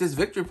ready to take this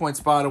victory point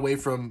spot away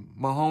from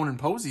Mahone and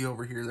Posey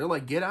over here. They're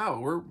like, get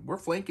out. We're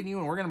flanking you,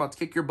 and we're about to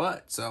kick your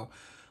butt. So,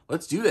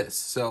 let's do this.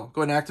 So,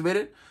 go ahead and activate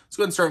it. Let's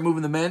go ahead and start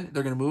moving the men.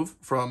 They're going to move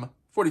from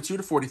 42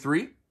 to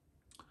 43.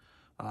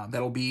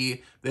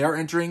 They are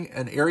entering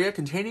an area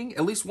containing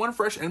at least 1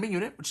 fresh enemy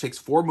unit, which takes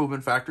 4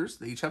 movement factors.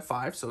 They each have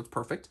 5, so it's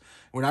perfect.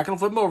 We're not going to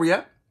flip them over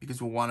yet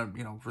because we want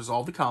to,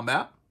 resolve the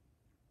combat.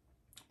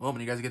 Well, when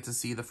you guys get to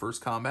see the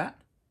first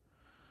combat.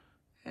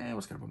 And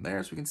let's get them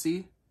there so we can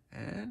see.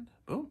 And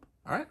boom.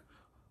 All right.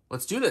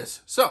 Let's do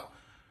this. So,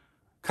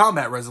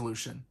 combat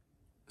resolution.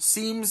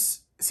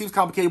 Seems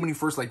complicated when you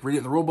first read it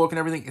in the rule book and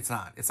everything. It's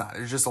not.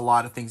 There's just a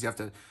lot of things you have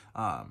to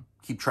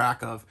keep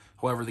track of.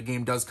 However, the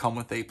game does come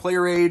with a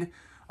player aid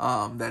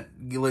that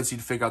lets you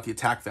to figure out the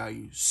attack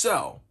value.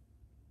 So,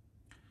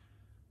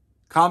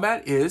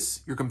 combat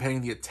is you're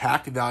comparing the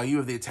attack value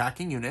of the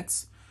attacking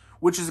units,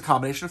 which is a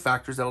combination of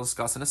factors that I'll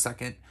discuss in a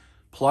second,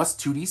 plus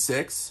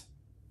 2d6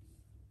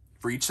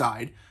 for each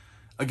side,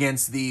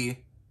 against the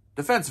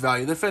defense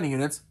value of the defending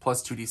units,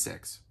 plus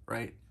 2d6,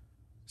 right?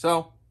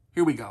 So,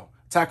 here we go.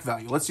 Attack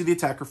value. Let's do the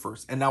attacker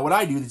first. And now what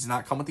I do, this does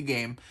not come with the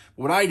game,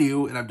 but what I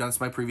do, and I've done this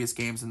in my previous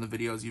games and the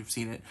videos, you've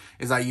seen it,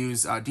 is I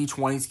use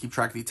D20s to keep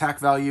track of the attack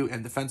value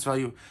and defense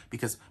value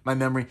because my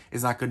memory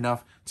is not good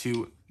enough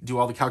to do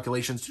all the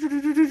calculations,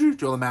 do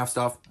all the math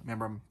stuff.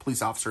 Remember, I'm a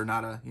police officer,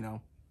 not a,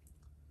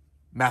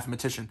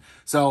 mathematician.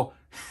 So,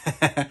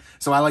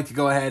 so I like to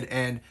go ahead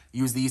and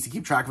use these to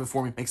keep track of it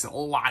for me. It makes it a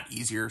lot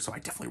easier. So I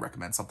definitely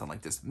recommend something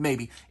like this.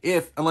 Maybe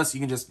unless you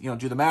can just,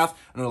 do the math.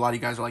 I know a lot of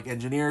you guys are like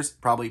engineers,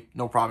 probably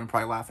no problem,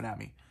 probably laughing at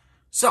me.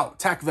 So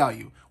attack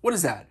value, what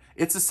is that?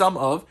 It's the sum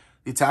of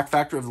the attack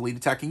factor of the lead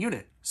attacking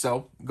unit.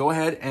 So go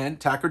ahead and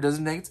attacker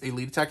designates a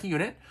lead attacking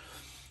unit,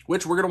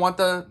 which we're going to want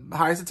the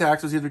highest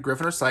attacks was either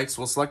Griffin or Sykes.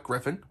 So we'll select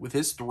Griffin with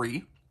his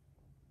 3.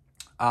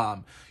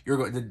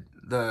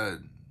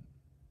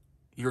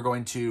 You're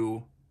going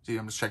to, see,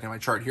 I'm just checking my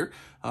chart here.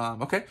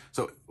 Okay,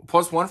 so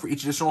 +1 for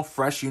each additional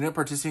fresh unit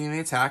participating in the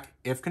attack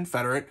if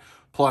Confederate,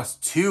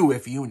 +2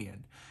 if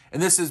Union.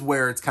 And this is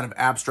where it's kind of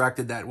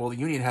abstracted that, well, the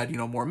Union had,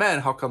 more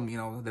men. How come,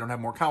 they don't have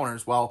more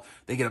counters? Well,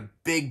 they get a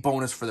big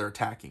bonus for their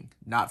attacking.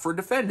 Not for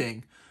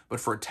defending, but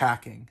for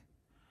attacking.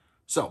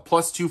 So,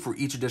 +2 for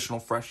each additional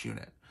fresh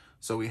unit.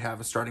 So we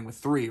have starting with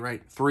 3,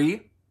 right?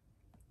 3,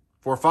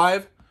 4,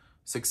 5,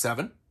 6,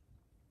 7.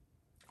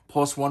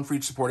 +1 for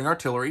each supporting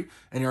artillery,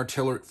 and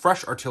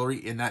fresh artillery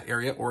in that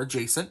area or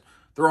adjacent.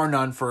 There are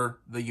none for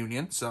the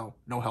Union, so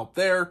no help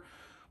there.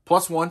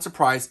 +1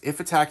 surprise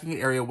if attacking an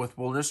area with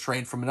wilderness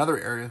terrain from another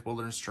area with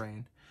wilderness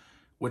terrain,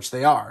 which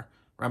they are.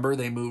 Remember,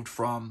 they moved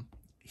from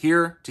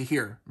here to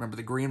here. Remember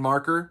the green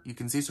marker? You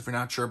can see, so if you're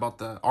not sure about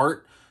the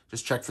art,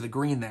 just check for the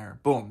green there.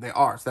 Boom, they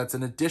are. So that's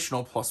an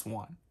additional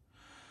 +1.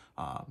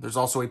 There's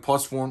also a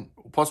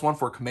 +1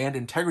 for command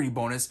integrity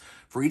bonus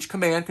for each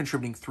command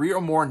contributing 3 or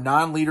more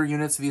non-leader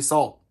units to the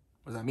assault.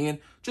 What does that mean?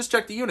 Just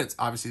check the units.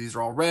 Obviously, these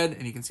are all red,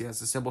 and you can see it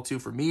has a symbol 2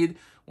 for Meade.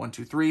 1,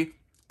 2, 3.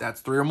 That's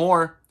 3 or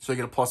more, so you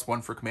get a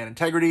 +1 for command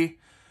integrity.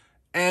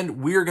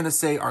 And we're going to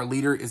say our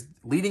leader is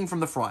leading from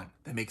the front.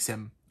 That makes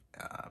him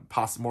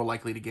possibly more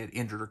likely to get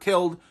injured or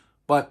killed,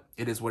 but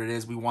it is what it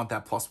is. We want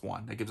that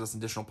 +1. That gives us an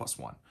additional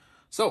 +1.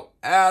 So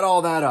add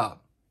all that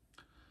up.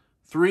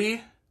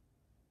 3,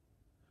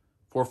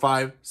 4,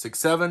 5, 6,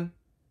 7,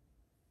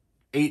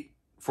 8,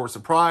 for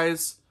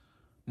surprise,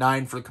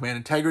 9 for command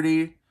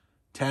integrity,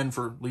 10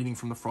 for leading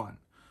from the front.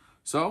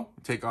 So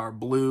we take our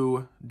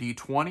blue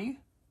D20,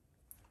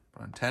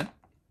 put on 10.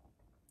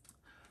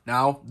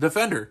 Now,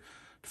 defender.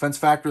 Defense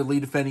factor,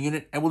 lead defending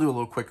unit, and we'll do a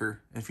little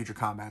quicker in future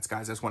combats,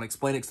 guys. I just want to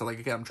explain it because, like,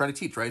 again, I'm trying to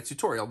teach, right? It's a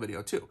tutorial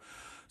video, too.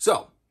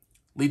 So,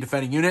 lead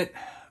defending unit,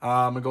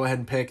 I'm going to go ahead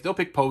and they'll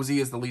pick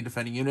Posey as the lead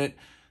defending unit.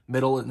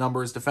 Middle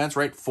number is defense,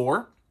 right?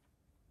 4.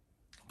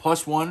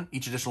 +1,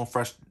 each additional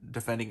fresh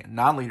defending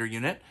non-leader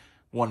unit.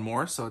 1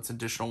 more, so it's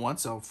additional 1,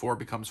 so 4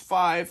 becomes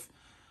 5.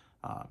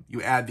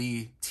 You add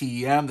the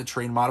TEM, the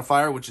terrain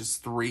modifier, which is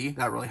 3.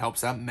 That really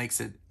helps them, makes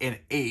it an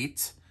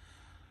 8.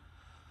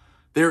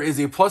 There is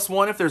a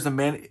 +1 if there's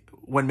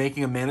when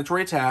making a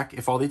mandatory attack,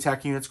 if all the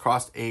attacking units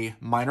crossed a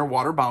minor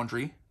water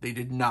boundary. They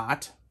did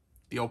not.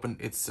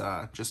 It's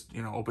just,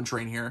 open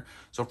terrain here.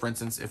 So for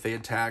instance, if they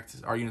attacked,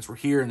 our units were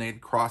here and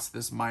they'd crossed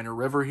this minor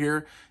river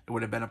here, it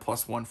would have been a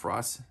 +1 for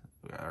us,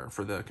 or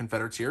for the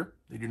Confederates here.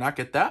 They do not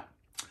get that.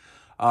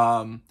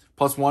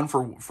 +1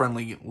 for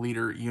friendly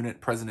leader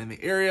unit present in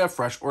the area,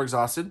 fresh or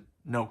exhausted,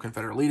 no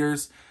Confederate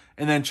leaders.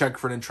 And then check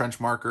for an entrench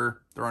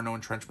marker. There are no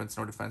entrenchments,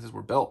 no defenses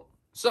were built.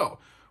 So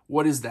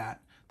what is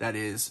that? That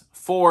is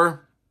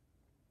 4,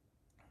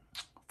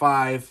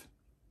 5,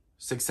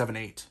 6, 7,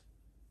 8.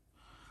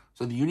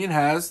 So the Union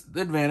has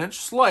the advantage,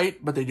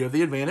 slight, but they do have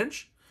the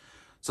advantage.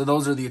 So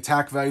those are the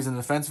attack values and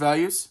defense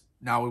values.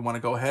 Now we want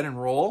to go ahead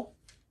and roll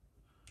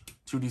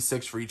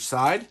 2d6 for each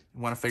side.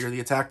 We want to figure the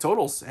attack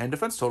totals and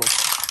defense totals.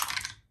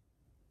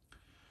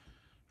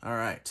 All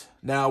right.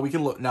 Now we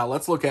can look. Now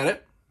let's look at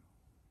it.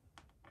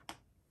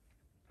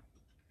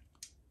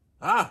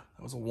 That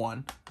was a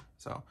 1.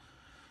 So,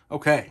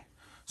 okay.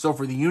 So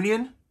for the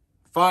Union,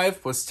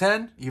 5 +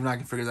 10, even I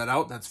can figure that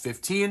out. That's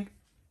 15.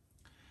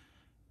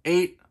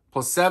 8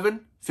 +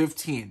 7,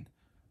 15.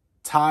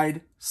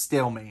 Tied,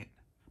 stalemate.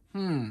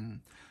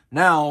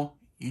 Now,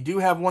 you do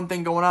have one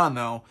thing going on,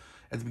 though.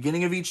 At the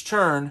beginning of each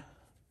turn,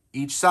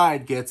 each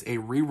side gets a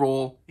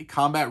reroll, a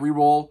combat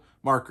reroll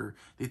marker.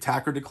 The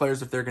attacker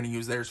declares if they're going to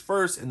use theirs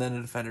first, and then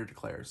the defender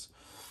declares.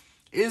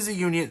 Is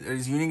Union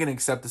going to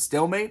accept the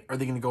stalemate, or are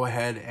they going to go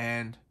ahead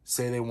and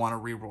say they want a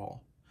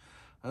reroll?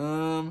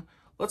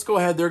 Let's go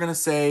ahead. They're going to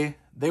say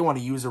they want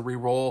to use a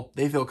reroll.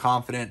 They feel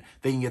confident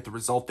they can get the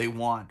result they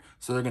want,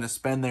 so they're going to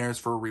spend theirs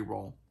for a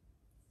reroll.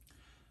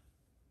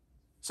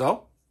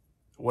 So,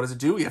 what does it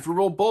do? You have to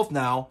roll both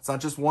now. It's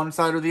not just one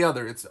side or the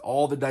other. It's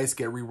all the dice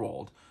get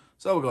re-rolled.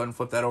 So we'll go ahead and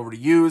flip that over to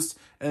used,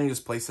 and then you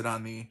just place it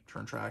on the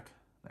turn track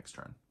next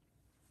turn.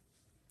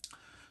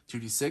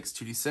 2d6,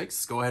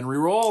 2d6. Go ahead and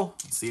re-roll.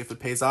 Let's see if it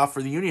pays off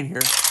for the Union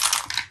here.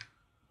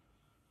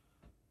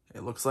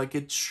 It looks like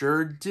it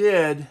sure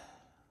did.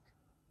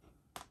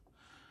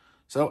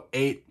 So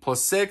 8 +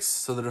 6,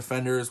 so the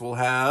defenders will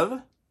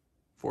have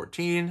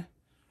 14.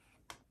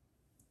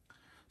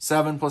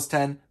 7 +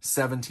 10,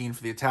 17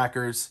 for the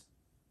attackers.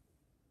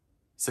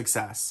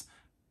 Success.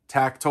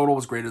 Attack total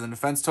was greater than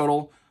defense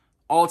total.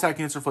 All attack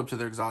units are flipped to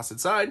their exhausted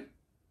side.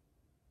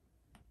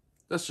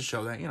 That's to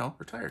show that,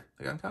 they're tired.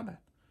 They got in combat.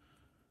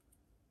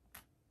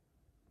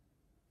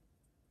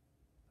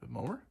 Flip them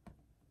over.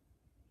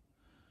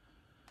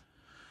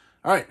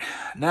 All right,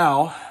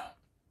 now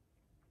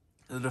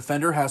the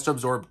defender has to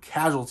absorb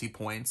casualty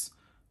points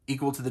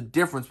equal to the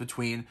difference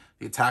between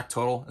the attack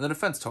total and the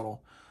defense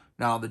total.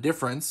 Now, the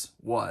difference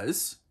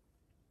was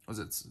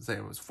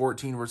it was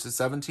 14 versus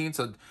 17,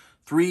 so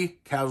 3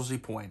 casualty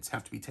points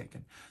have to be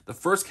taken. The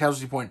first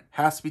casualty point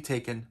has to be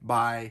taken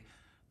by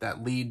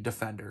that lead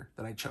defender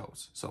that I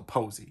chose, so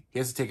Posey. He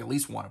has to take at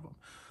least one of them.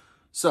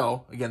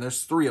 So, again,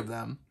 there's 3 of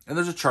them, and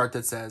there's a chart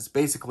that says,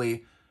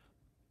 basically,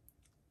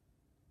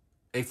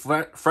 a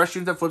fresh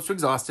unit that flips to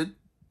exhausted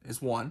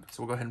is 1,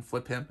 so we'll go ahead and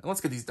flip him. And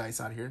let's get these dice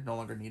out of here, no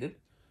longer needed.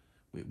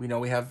 We know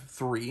we have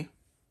 3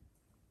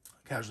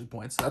 casualty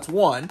points. So that's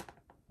 1.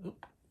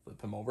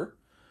 Flip him over.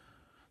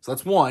 So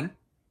that's 1.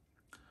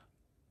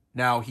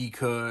 Now he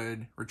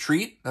could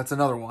retreat. That's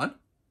another 1.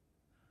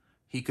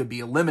 He could be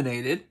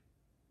eliminated,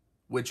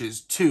 which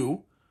is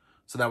 2.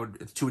 So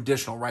it's 2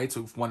 additional, right?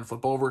 So 1 to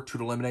flip over, 2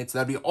 to eliminate. So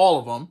that'd be all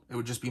of them. It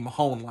would just be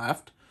Mahone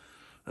left.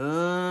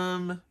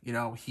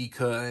 He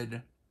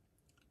could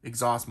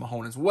exhaust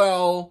Mahone as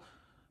well,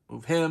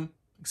 move him,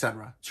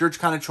 etc. It's your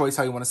kind of choice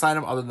how you want to assign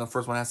him, other than the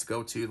first one has to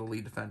go to the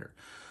lead defender.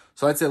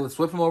 So I'd say let's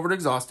flip him over to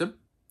exhausted.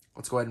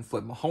 Let's go ahead and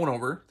flip Mahone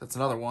over. That's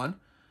another 1.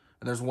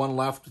 And there's 1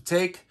 left to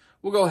take.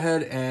 We'll go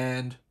ahead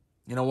and,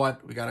 you know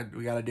what? We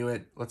gotta do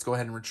it. Let's go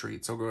ahead and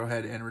retreat. So go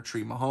ahead and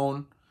retreat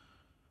Mahone.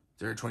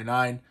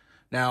 0-29.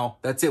 Now,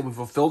 that's it. We've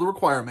fulfilled the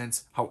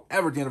requirements.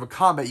 However, at the end of a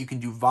combat, you can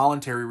do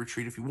voluntary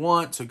retreat if you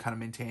want. So kind of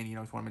maintain, if you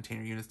want to maintain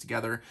your units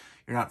together,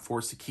 you're not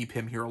forced to keep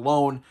him here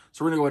alone.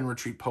 So we're going to go ahead and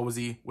retreat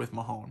Posey with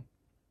Mahone.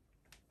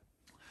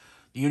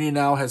 The Union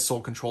now has sole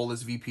control of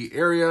this VP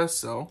area,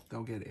 so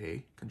they'll get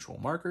a control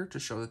marker to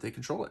show that they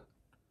control it.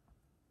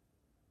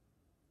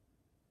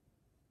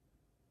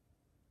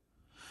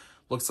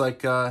 Looks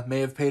like may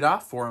have paid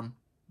off for him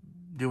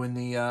doing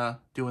the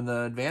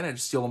advantage,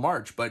 steal the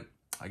march, but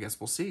I guess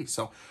we'll see.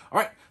 So, all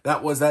right,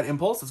 that was that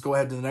impulse. Let's go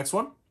ahead to the next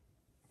one.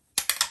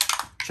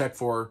 check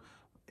for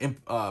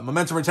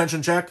momentum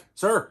retention check.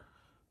 Sir,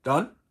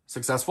 done.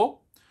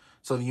 Successful.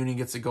 So the Union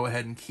gets to go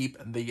ahead and keep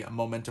the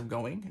momentum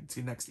going. It's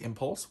the next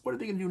impulse. What are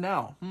they going to do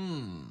now?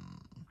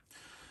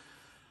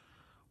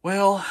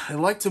 Well, I'd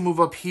like to move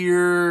up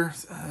here.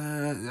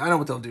 I know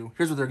what they'll do.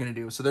 Here's what they're going to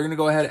do. So they're going to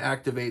go ahead and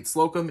activate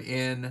Slocum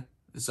in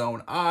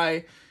Zone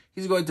I.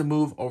 He's going to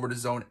move over to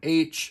Zone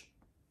H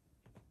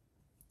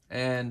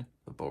and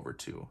flip over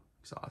to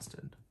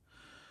Exhausted.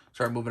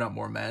 Start moving up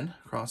more men.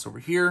 Cross over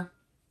here.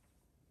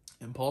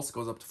 Impulse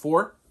goes up to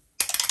 4.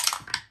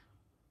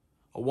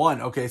 A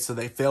 1. Okay, so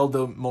they failed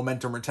the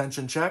momentum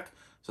retention check.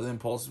 So the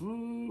impulse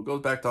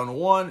goes back down to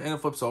 1, and it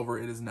flips over.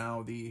 It is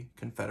now the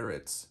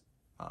Confederates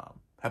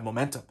have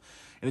momentum.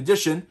 In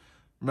addition,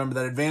 remember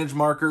that advantage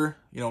marker,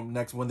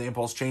 next when the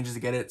impulse changes to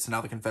get it, so now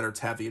the Confederates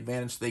have the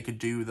advantage. They could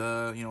do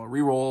the,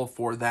 reroll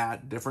for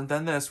that. Different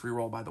than this.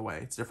 Reroll, by the way.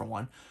 It's a different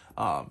one.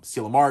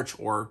 Steal a march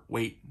or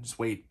just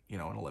wait,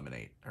 and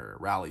eliminate or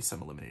rally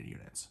some eliminated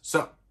units.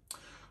 So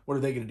what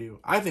are they going to do?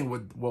 I think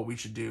what we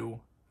should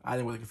do, I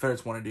think what the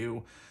Confederates want to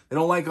do, they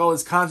don't like all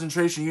this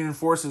concentration Union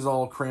forces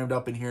all crammed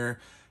up in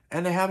here,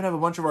 and they happen to have a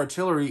bunch of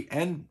artillery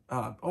and,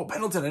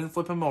 Pendleton, I didn't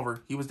flip him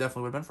over. He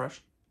definitely would have been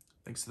fresh,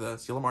 thanks to the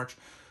Steal a March.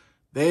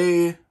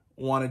 They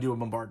want to do a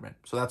bombardment,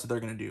 so that's what they're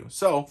going to do.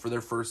 So for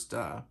their first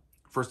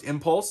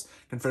impulse,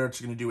 Confederates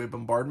are going to do a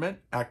bombardment,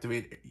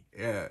 activate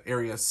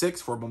Area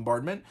 6 for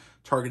bombardment,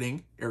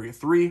 targeting Area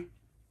 3,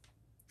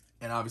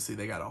 and obviously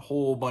they got a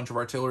whole bunch of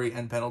artillery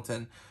and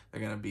Pendleton.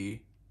 They're going to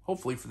be,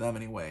 hopefully for them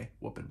anyway,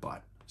 whooping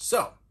butt.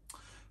 So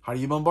how do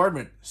you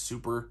bombardment?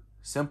 Super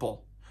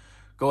simple.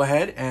 Go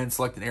ahead and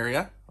select an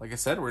area. Like I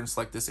said, we're going to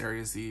select this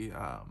area as the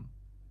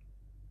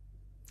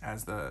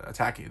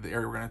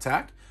area we're going to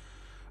attack.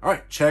 All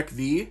right, check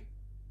the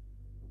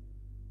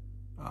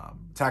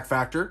attack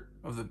factor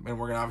and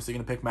we're obviously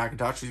going to pick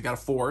McIntosh. He's got a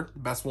 4, the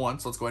best one.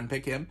 So let's go ahead and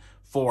pick him.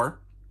 4.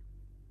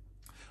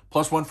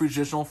 +1 for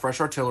additional fresh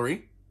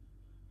artillery.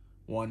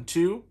 1,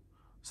 2.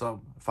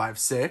 So 5,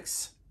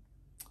 6.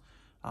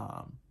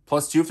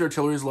 +2 if the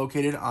artillery is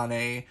located on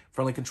a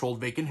friendly controlled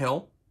vacant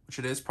hill, which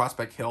it is,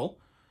 Prospect Hill.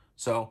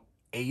 So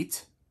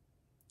 8.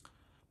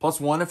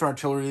 +1 if an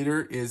artillery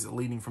leader is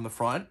leading from the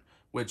front,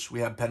 which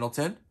we have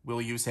Pendleton.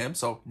 We'll use him.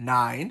 So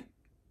 9.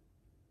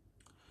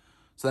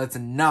 So that's a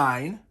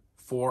 9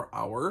 for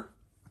our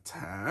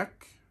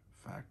attack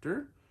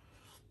factor.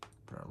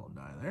 Put our little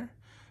 9 there.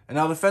 And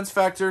now the defense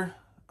factor,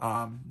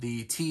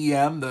 the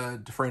TEM,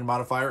 the terrain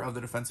modifier of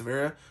the defensive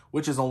area,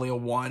 which is only a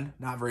 1,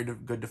 not very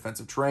good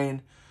defensive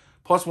terrain.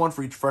 +1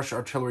 for each fresh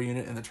artillery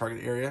unit in the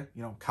target area,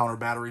 counter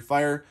battery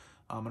fire.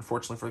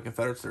 Unfortunately for the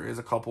Confederates, there is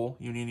a couple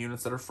Union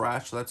units that are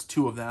fresh, so that's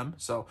 2 of them.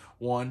 So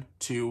 1,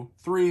 2,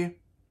 3.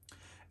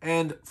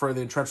 And for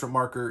the entrenchment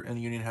marker, and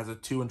the Union has a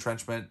 2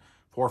 entrenchment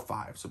for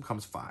 5, so it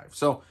becomes 5.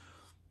 So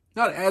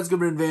not as good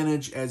of an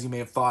advantage as you may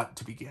have thought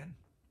to begin.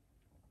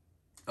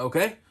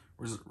 Okay,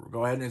 we'll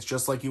go ahead and it's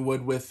just like you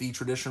would with the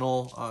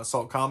traditional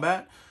assault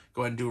combat.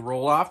 Go ahead and do a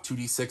roll off,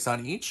 2d6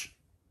 on each.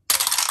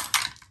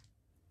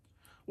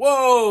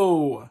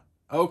 Whoa!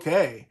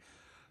 Okay,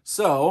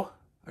 so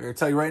I'm going to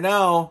tell you right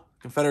now,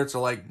 Confederates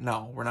are like,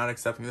 no, we're not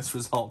accepting this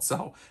result.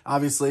 So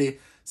obviously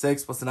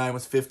 6 + 9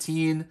 was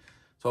 15,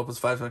 12 +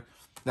 5.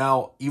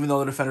 Now, even though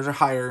the defenders are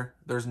higher,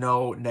 there's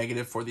no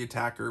negative for the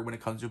attacker when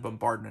it comes to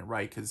bombardment,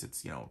 right? Because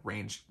it's,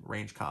 range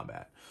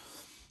combat.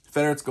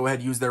 Confederates go ahead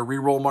and use their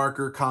reroll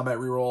marker, combat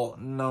reroll.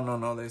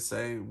 No, they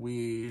say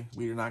we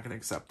are not going to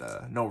accept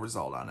no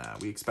result on that.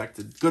 We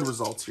expected good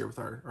results here with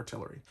our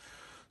artillery.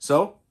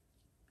 So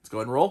let's go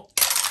ahead and roll.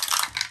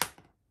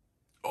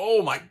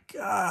 Oh my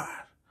God.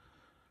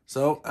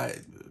 So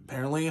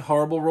apparently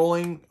horrible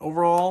rolling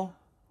overall,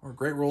 or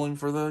great rolling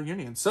for the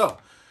Union. So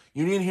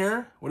Union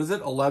here, what is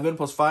it? 11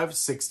 + 5,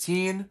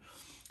 16.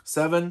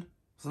 7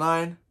 +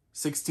 9,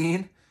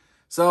 16.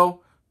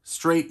 So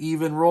straight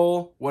even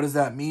roll. What does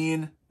that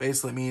mean?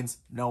 Basically it means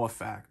no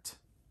effect.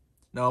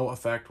 No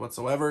effect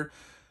whatsoever,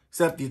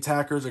 except the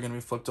attackers are going to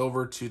be flipped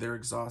over to their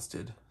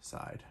exhausted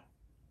side.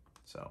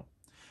 So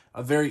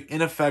a very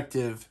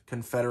ineffective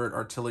Confederate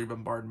artillery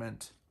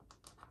bombardment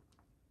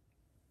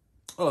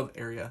of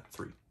Area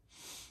 3.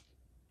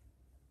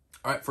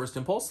 All right, first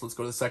impulse. Let's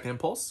go to the second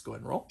impulse. Go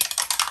ahead and roll.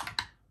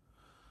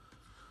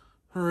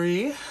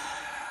 3.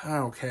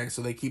 Okay,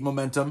 so they keep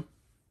momentum.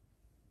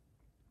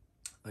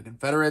 The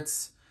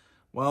Confederates,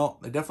 well,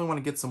 they definitely want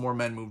to get some more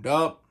men moved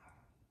up.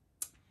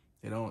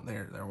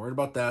 They're worried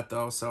about that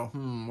though. So,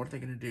 what are they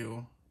going to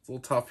do? It's a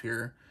little tough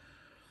here.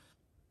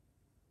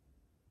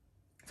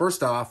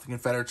 First off, the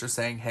Confederates are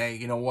saying, "Hey,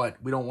 you know what?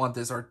 We don't want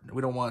this.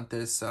 We don't want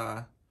this.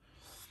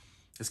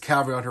 This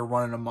cavalry out here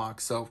running amok."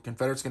 So,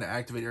 Confederates going to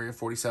activate Area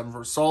 47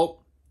 for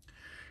assault,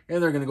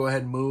 and they're going to go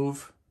ahead and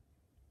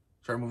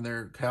start moving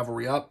their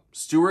cavalry up.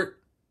 Stewart,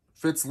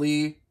 Fitz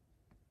Lee,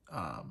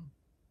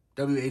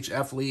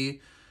 WHF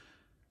Lee,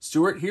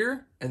 Stewart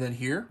here, and then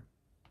here,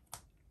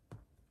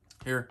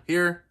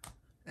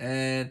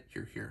 and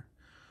here.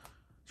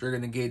 So you're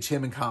going to engage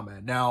him in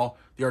combat. Now,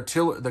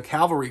 the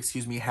cavalry,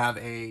 have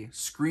a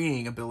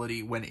screening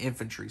ability when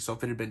infantry. So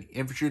if it had been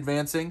infantry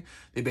advancing,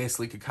 they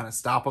basically could kind of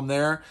stop them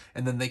there,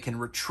 and then they can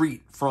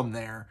retreat from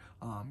there.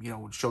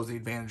 Which shows the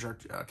advantage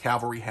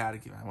cavalry had.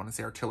 I want to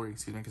say artillery,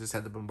 because it's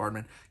had the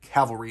bombardment.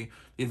 Cavalry,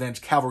 the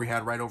advantage cavalry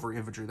had right over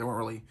infantry. They weren't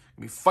really going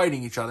to be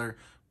fighting each other,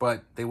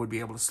 but they would be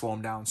able to slow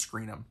them down,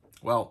 screen them.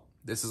 Well,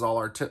 this is all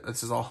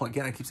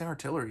again, I keep saying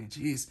artillery.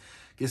 Jeez.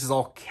 This is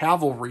all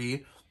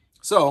cavalry.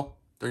 So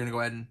they're going to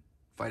go ahead and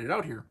fight it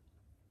out here.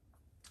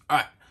 All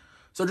right.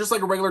 So just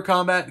like a regular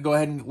combat, go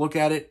ahead and look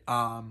at it.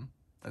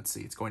 Let's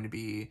see. It's going to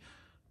be,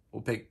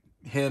 we'll pick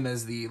him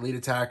as the lead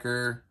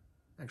attacker.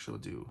 Actually,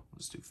 we'll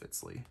just do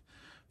Fitzley.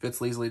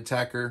 Fitzley's lead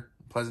attacker.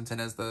 Pleasanton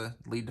as the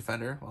lead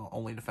defender. Well,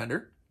 only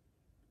defender.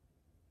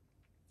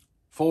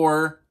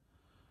 4.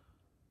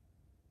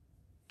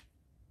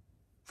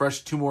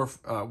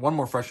 One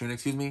more fresh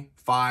unit,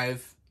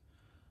 5.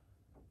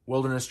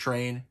 Wilderness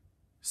train.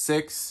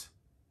 6.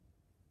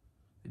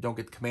 They don't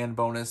get the command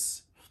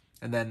bonus.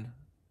 And then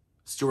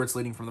Stewart's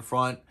leading from the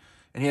front.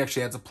 And he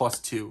actually adds a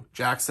 +2.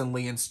 Jackson,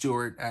 Lee, and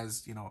Stewart,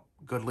 as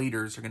good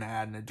leaders, are going to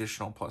add an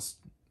additional plus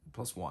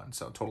 1.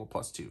 So total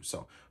 +2.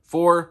 So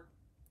 4,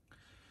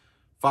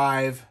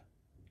 5,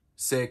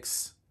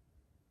 6,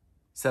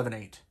 7,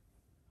 8.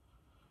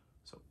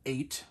 So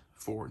 8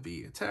 for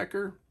the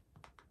attacker.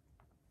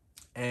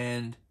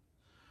 And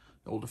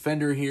the old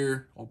defender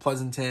here, old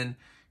Pleasanton,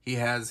 he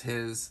has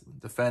his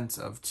defense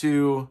of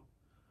 2,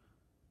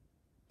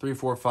 3,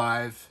 4,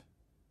 5,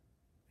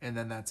 and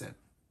then that's it.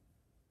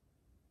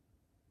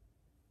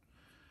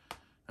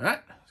 All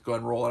right, let's go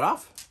ahead and roll it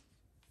off.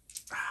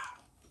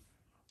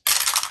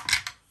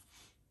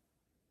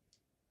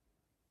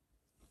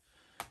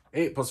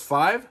 8 +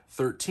 5,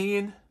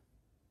 13.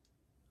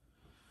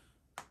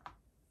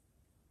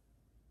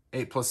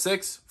 8 +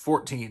 6,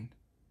 14.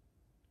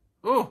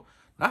 Ooh,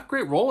 not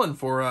great rolling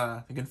for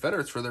the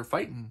Confederates for their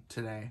fighting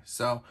today.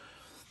 So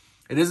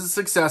it is a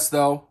success,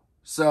 though.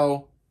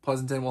 So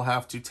Pleasanton will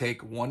have to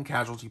take 1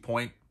 casualty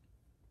point.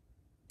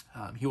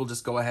 He will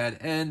just go ahead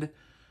and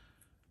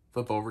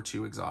flip over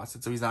to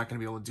exhausted. So he's not going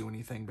to be able to do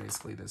anything,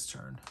 basically, this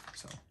turn.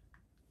 So,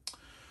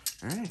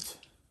 all right.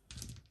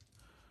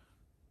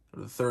 Go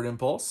to the third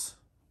impulse.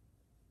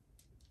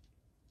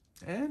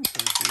 And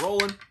finish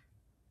rolling.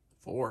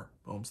 4.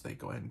 Boom, so they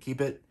go ahead and keep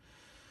it.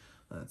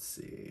 Let's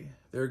see.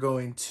 They're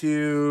going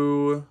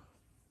to...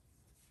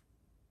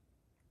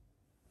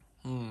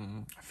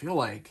 I feel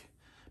like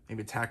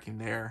maybe attacking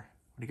there.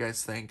 What do you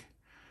guys think?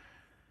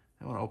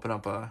 I want to open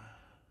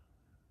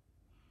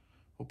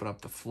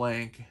up the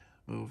flank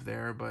move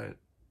there, but...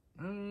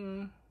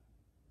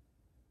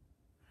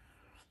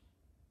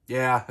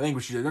 Yeah, I think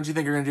we should do it. Don't you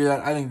think you're going to do that?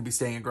 I think to be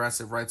staying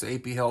aggressive, right? So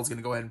AP Hill is going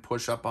to go ahead and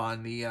push up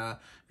on the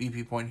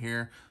VP point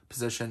here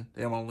position.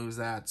 They don't want to lose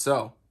that.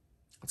 So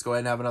let's go ahead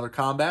and have another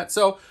combat.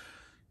 So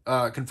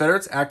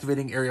Confederates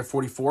activating Area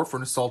 44 for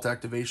an assault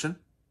activation.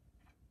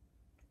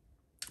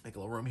 Make a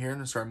little room here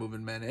and start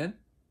moving men in.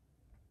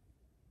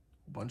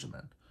 A bunch of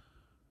men.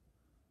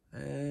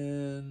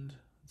 And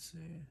let's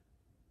see.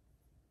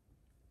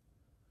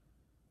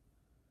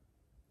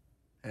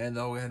 And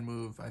they'll go ahead and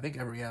move. I think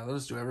they'll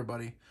just do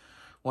everybody.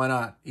 Why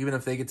not? Even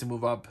if they get to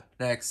move up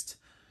next,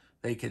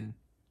 they can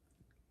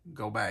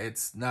go back.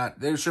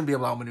 They shouldn't be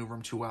able to outmaneuver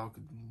them too well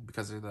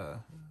because of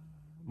the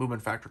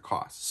movement factor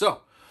cost.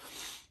 So,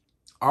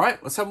 all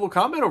right, let's have a little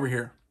combat over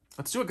here.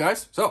 Let's do it,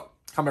 guys. So,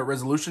 combat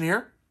resolution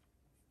here.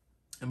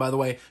 And by the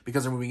way,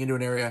 because they're moving into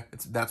an area,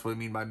 that's what I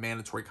mean by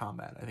mandatory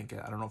combat. I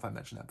don't know if I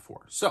mentioned that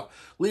before. So,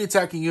 lead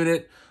attacking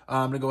unit.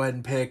 I'm going to go ahead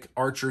and pick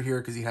Archer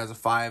here because he has a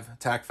 5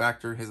 attack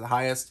factor. He's the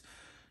highest.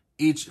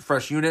 Each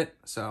fresh unit,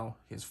 so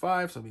he has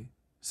 5, so it'll be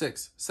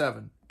 6,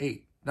 7,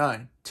 8,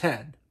 9,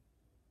 10.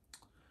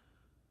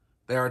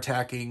 They are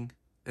attacking.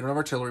 They don't have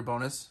artillery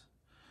bonus.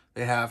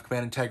 They have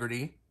command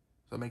integrity,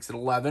 so that makes it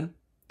 11.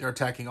 They're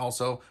attacking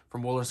also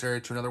from wilderness area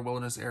to another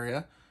wilderness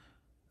area.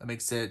 That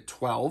makes it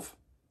 12.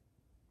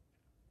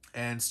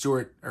 And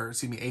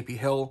AP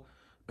Hill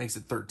makes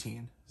it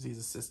 13. He's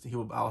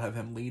assistant. I'll have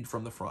him lead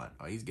from the front.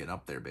 Oh, he's getting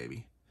up there,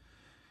 baby.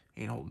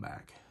 He ain't holding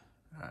back.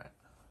 All right,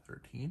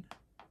 13.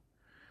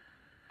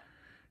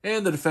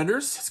 And the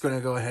defenders, it's going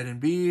to go ahead and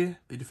be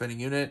the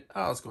defending unit.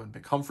 Let's go ahead and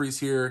pick Humphreys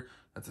here.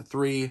 That's a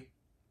 3.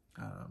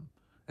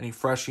 Any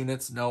fresh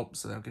units? Nope,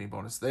 so they don't get any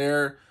bonus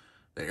there.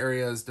 The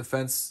area's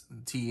defense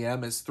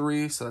TEM is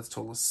 3, so that's a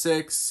total of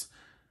 6.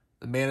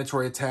 The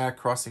mandatory attack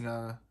crossing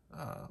a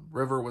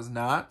river was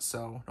not,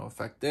 so no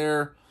effect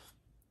there.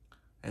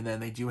 And then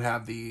they do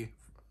have the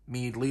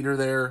Meade leader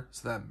there,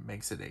 so that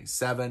makes it a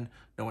 7.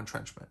 No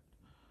entrenchment.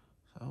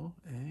 So,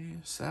 a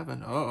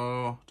 7.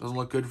 Uh-oh. Doesn't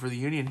look good for the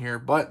Union here,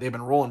 but they've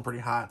been rolling pretty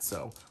hot,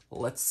 so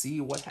let's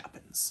see what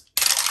happens.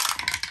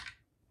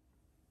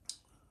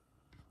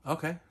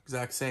 Okay,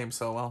 exact same.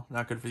 So, well,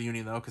 not good for the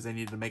Union, though, because they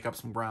needed to make up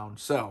some ground.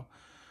 So,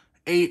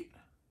 8.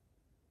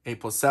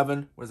 8 +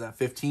 7. What is that,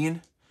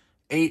 15?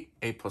 8.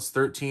 8 +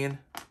 13.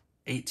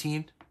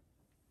 18.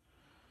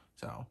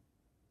 So,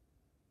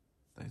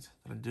 did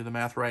I do the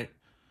math right?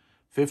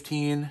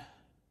 15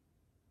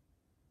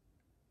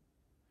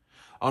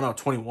 Oh, no,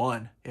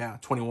 21. Yeah,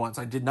 21.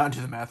 So I did not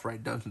do the math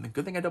right.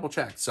 Good thing I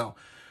double-checked. So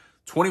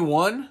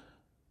 21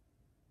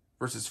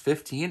 versus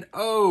 15.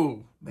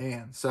 Oh,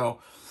 man. So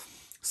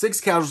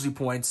 6 casualty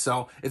points.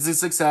 So it's a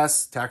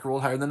success. Attacker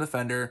rolled higher than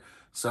defender.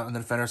 So, and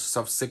the defender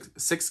suffers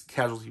six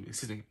casualty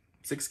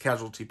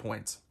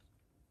points.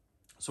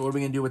 So what are we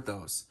going to do with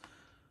those?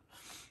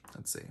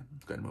 Let's see. I'm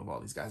going to move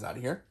all these guys out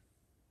of here.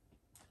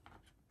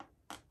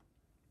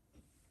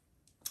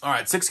 All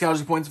right, 6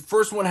 casualty points.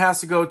 First one has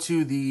to go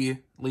to the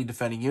lead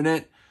defending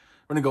unit.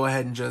 We're going to go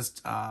ahead and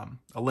just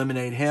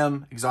eliminate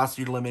him.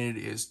 Exhausted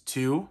eliminated is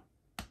 2.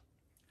 And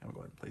we'll go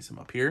ahead and place him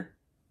up here.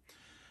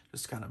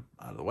 Just kind of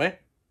out of the way.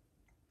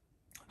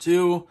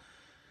 2.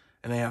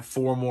 And they have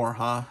 4 more,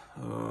 huh?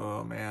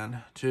 Oh,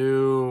 man.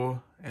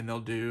 2. And they'll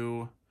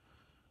do...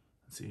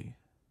 Let's see.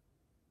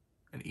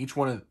 And each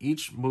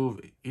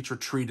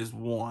retreat is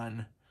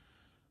 1.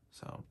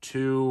 So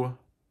 2...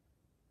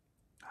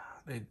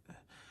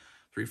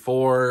 3,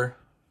 4,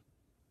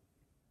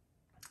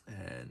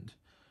 and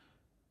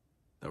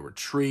the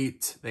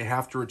retreat. They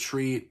have to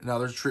retreat. Now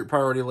there's a retreat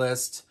priority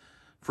list.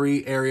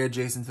 Free area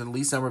adjacent to the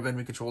least number of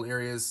enemy controlled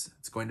areas.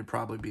 It's going to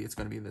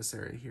be this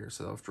area here.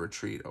 So they'll have to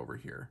retreat over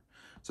here.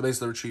 So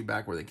basically retreat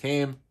back where they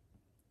came.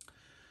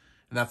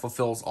 And that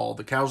fulfills all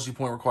the casualty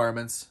point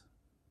requirements.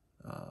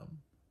 5,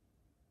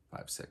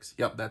 6.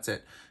 Yep, that's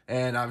it.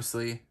 And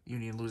obviously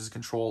Union loses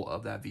control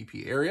of that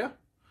VP area.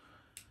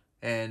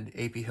 And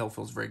AP Hill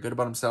feels very good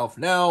about himself.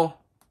 Now,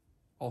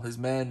 all his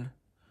men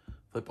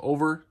flip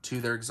over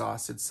to their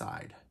exhausted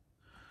side.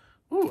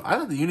 Ooh, I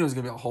thought the Union was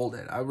going to be able to hold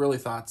it. I really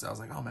thought so. I was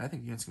like, oh, man, I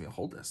think Union's going to be able to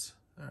hold this.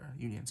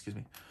 Union, excuse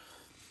me.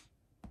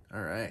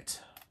 All right.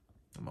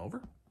 I'm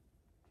over.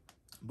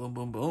 Boom,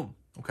 boom, boom.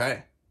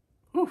 Okay.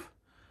 Whew.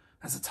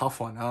 That's a tough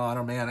one. Oh, I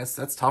don't know, man.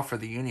 That's tough for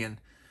the Union.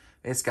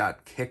 They just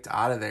got kicked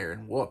out of there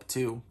and whooped,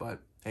 too. But,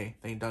 hey,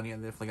 they ain't done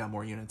yet. They definitely got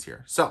more units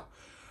here. So...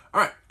 All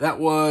right, that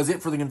was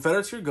it for the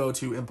Confederates here. Go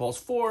to Impulse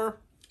 4.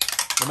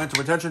 Momentum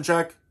retention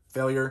check.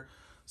 Failure.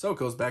 So it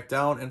goes back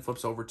down and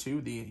flips over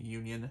to the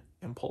Union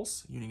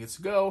Impulse. Union gets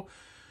to go.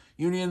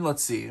 Union,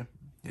 let's see.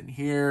 In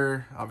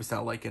here, obviously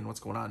not liking what's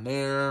going on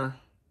there.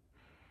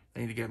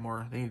 They need to get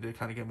more. They need to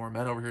kind of get more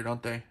men over here,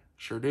 don't they?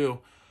 Sure do.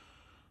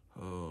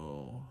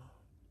 Oh.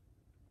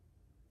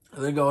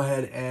 And then go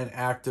ahead and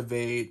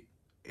activate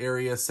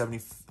Area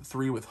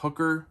 73 with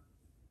Hooker.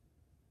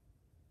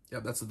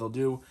 Yep, that's what they'll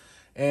do.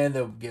 And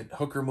they'll get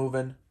Hooker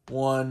moving.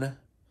 1,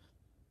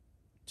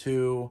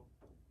 2,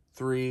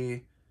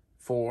 3,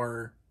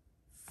 4,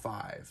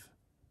 5.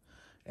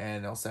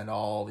 And they'll send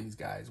all these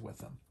guys with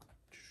them.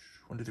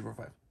 1, 2, 3, 4,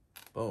 5.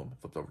 Boom.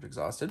 Flipped over to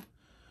exhausted.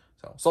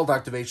 So assault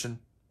activation.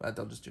 But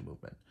they'll just do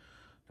movement.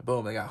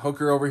 Boom. They got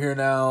Hooker over here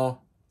now.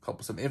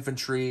 Some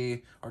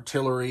infantry,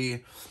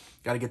 artillery.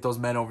 Got to get those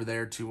men over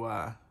there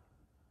to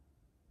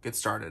get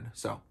started.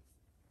 So,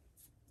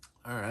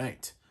 all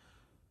right.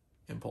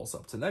 Impulse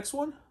up to the next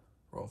one.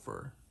 Roll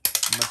for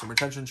momentum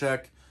retention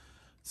check.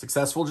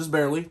 Successful, just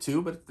barely,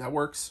 2, but that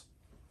works.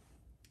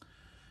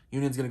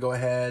 Union's going to go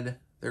ahead.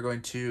 They're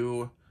going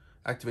to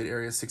activate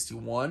Area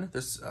 61.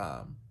 This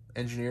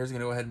engineer is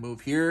going to go ahead and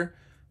move here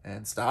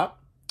and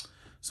stop.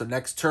 So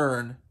next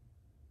turn,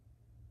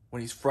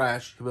 when he's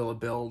fresh, he'll be able to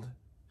build.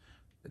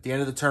 At the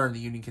end of the turn, the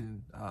Union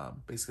can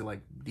basically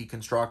like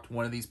deconstruct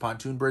one of these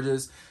pontoon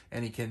bridges,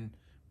 and he can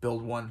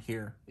build one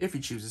here if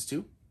he chooses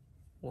to.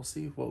 We'll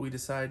see what we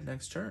decide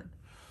next turn.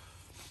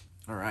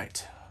 All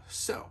right,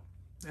 so,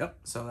 yep,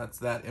 so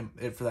that's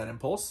it for that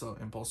impulse. So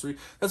impulse 3.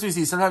 That's what you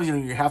see. Sometimes,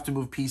 you have to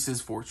move pieces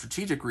for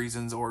strategic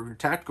reasons or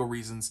tactical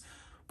reasons,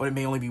 but it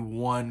may only be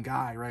one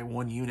guy, right?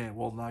 One unit.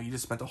 Well, now you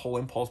just spent a whole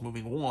impulse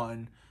moving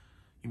one.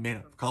 You may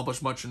not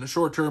accomplish much in the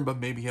short term, but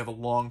maybe you have a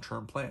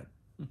long-term plan.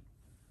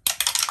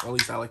 Or at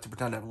least I like to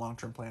pretend I have a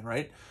long-term plan,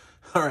 right?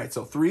 All right,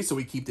 so 3, so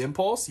we keep the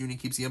impulse. Union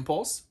keeps the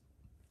impulse.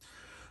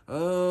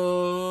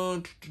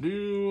 Full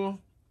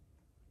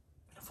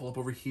up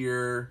over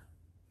here.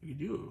 You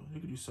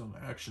could do some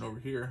action over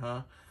here,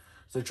 huh?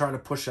 So they're trying to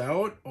push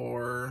out,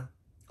 or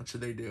what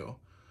should they do?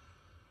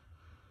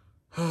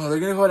 Oh, they're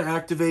going to go ahead and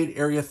activate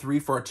Area 3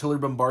 for artillery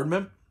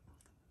bombardment.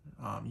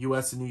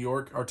 U.S. and New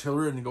York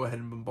artillery, and then go ahead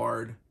and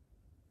bombard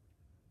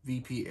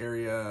VP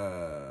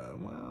area,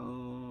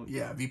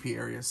 VP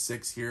area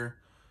 6 here.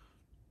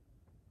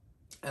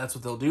 And that's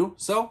what they'll do.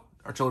 So,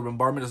 artillery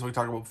bombardment is what we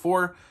talked about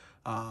before.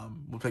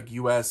 We'll pick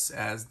U.S.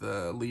 as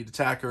the lead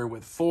attacker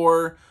with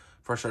 4.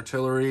 Fresh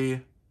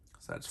artillery.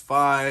 So that's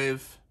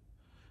 5.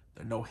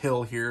 There's no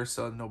hill here,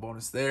 so no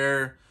bonus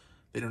there.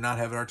 They do not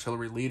have an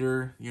artillery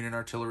leader. Union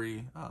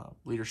artillery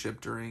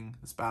leadership during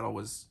this battle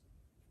was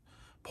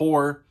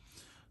poor.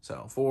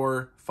 So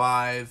 4,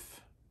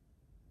 5,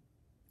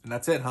 and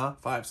that's it, huh?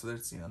 5. So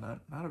that's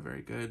not a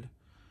very good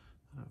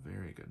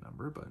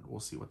number, but we'll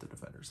see what the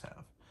defenders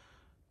have.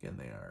 Again,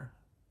 they are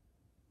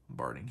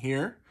bombarding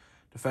here.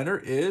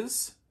 Defender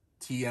is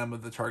TM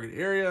of the target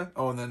area.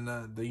 Oh, and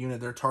then the unit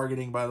they're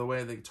targeting, by the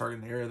way, they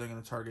target an area. They're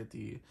going to target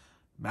the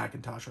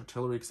Macintosh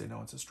artillery because they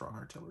know it's a strong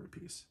artillery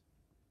piece.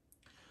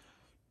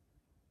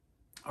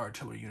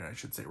 Artillery unit, I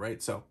should say,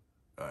 right? So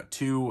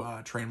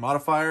 2 terrain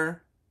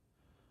modifier.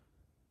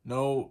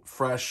 No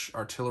fresh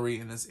artillery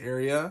in this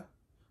area.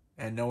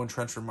 And no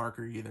entrenchment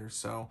marker either.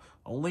 So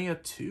only a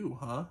 2,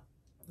 huh?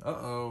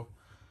 Uh-oh.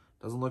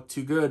 Doesn't look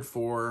too good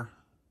for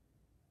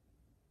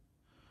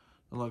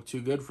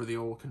the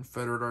old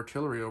Confederate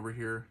artillery over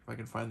here. If I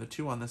can find the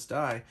 2 on this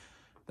die,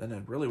 then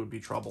it really would be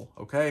trouble.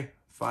 Okay,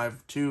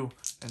 5-2.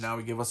 And now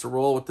we give us a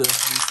roll with the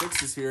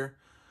D6s here.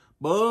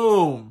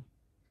 Boom!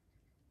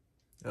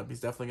 Yep,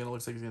 he's definitely going to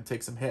look like he's going to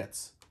take some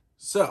hits.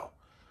 So,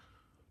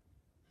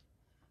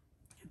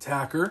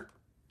 attacker,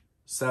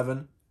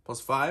 7 plus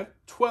 5,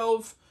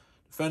 12.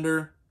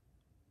 Defender,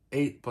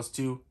 8 plus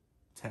 2,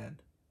 10.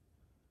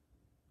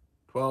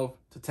 12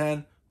 to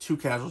 10, 2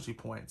 casualty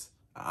points.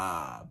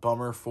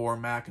 Bummer for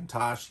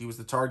Macintosh. He was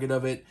the target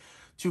of it.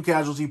 2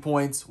 casualty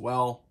points.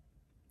 Well,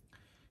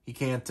 he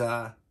can't,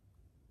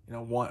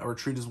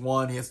 retreat is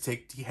 1. He has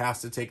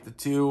to take the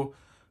 2.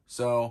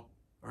 So,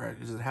 all right,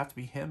 does it have to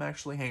be him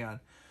actually? Hang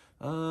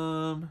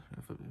on.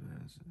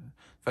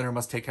 Defender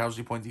must take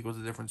casualty points equal to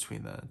the difference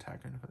between the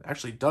attacker and defender.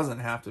 Actually, it doesn't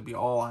have to be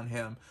all on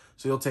him.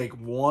 So he'll take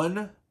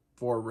 1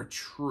 for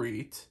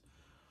retreat.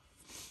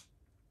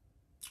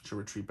 Should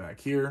retreat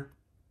back here.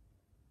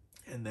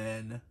 And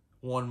then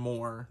 1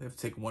 more. They have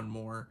to take 1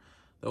 more.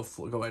 They'll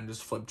go ahead and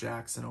just flip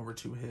Jackson over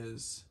to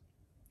his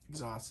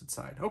exhausted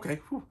side. Okay.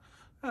 Whew.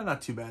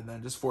 Not too bad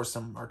then. Just force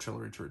some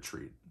artillery to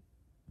retreat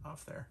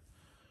off there.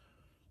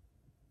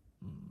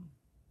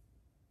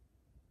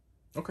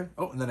 Okay.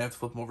 Oh, and then I have to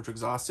flip him over to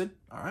exhausted.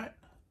 All right.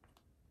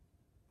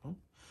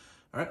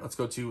 All right, let's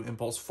go to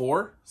Impulse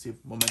 4. See if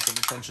momentum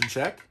retention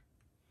check.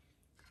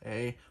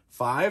 A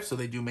 5, so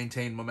they do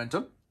maintain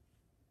momentum.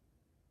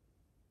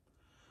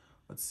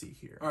 Let's see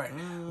here. All right,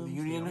 the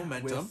Union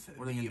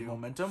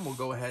momentum. We'll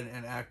go ahead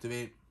and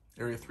activate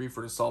Area 3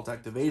 for assault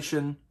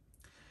activation.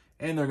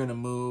 And they're going to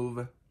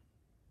move.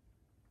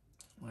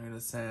 We're going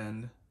to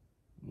send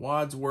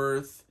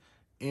Wadsworth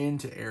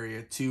into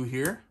Area 2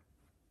 here.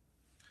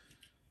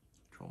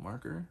 Control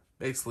marker.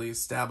 Basically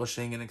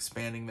establishing and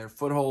expanding their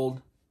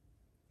foothold.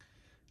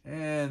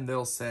 And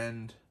they'll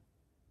send...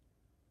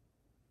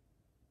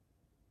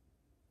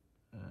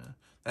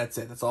 that's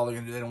it. That's all they're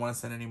going to do. They don't want to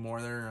send any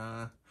more.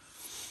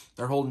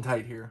 They're holding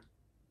tight here.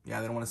 Yeah,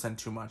 they don't want to send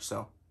too much,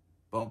 so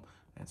boom.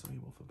 And so he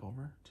will flip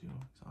over to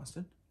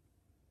exhausted.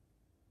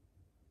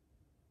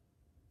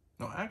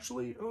 No,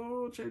 actually,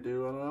 what should I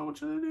do? I don't know. What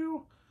should I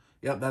do?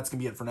 Yep, that's going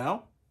to be it for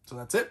now. So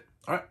that's it.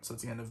 All right, so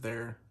that's the end of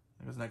their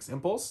next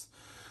impulse.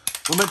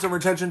 Momentum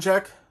retention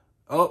check.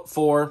 Oh,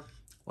 4.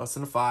 Less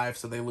than a 5,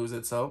 so they lose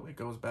it. So it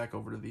goes back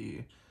over to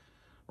the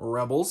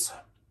Rebels.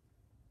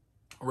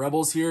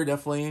 Rebels here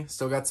definitely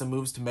still got some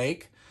moves to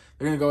make.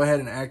 They're going to go ahead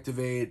and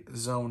activate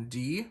Zone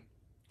D.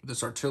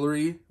 This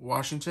artillery,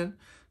 Washington.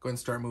 Go ahead and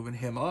start moving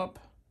him up.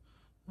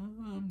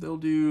 They'll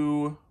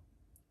do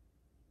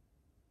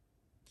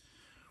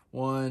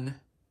 1,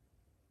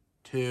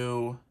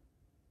 2,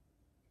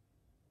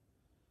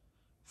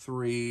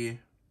 3,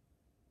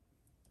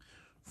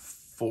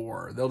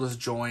 4. They'll just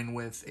join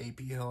with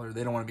APL, or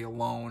they don't want to be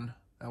alone.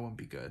 That wouldn't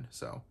be good.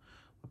 So,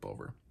 flip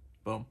over.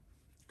 Boom.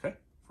 Okay,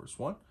 first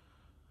one.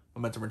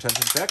 Momentum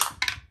retention check.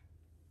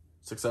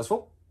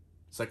 Successful.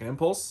 Second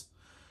impulse.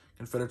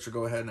 Confederates should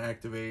go ahead and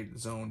activate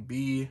Zone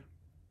B.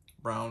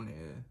 Brown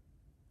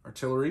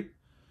artillery.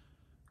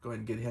 Go ahead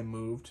and get him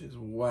moved as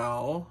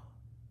well.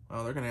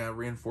 Well, they're going to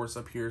reinforce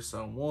up here.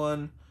 So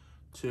 1,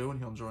 2, and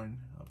he'll join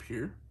up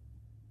here.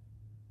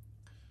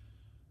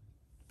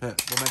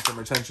 Momentum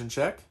retention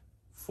check.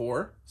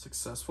 4.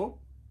 Successful.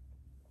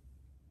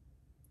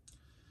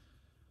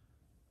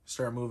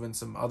 Start moving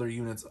some other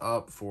units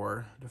up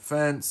for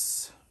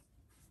defense.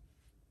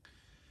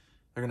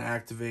 They're going to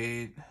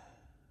activate...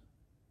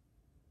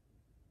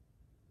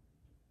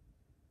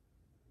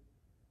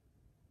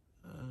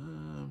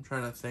 I'm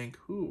trying to think.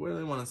 Where do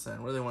they want to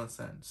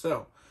send?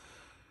 So,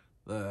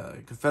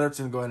 the Confederates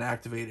are going to go ahead and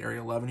activate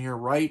Area 11 here.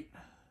 Right.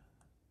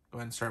 Go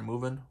ahead and start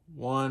moving.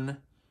 1,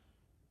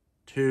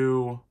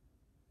 2,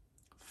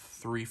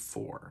 3,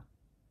 4.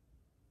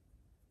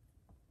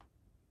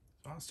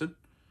 Exhausted.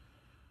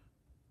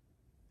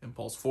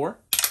 Impulse 4.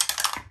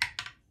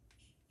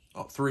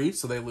 Oh, 3,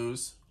 so they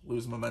lose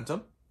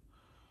momentum.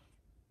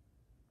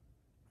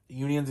 The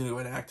Union's going to go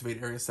ahead and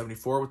activate Area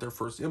 74 with their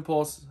first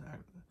impulse.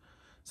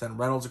 Send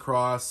Reynolds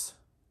across.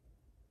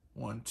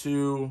 1,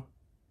 2,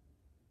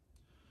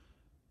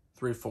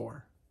 3,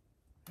 4.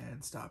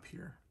 And stop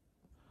here.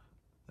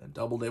 Then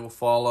Doubleday will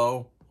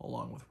follow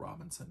along with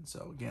Robinson.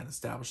 So again,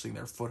 establishing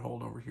their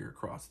foothold over here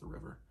across the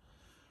river.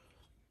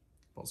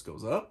 Impulse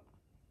goes up.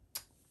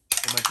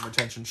 Momentum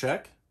retention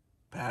check.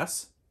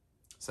 Pass.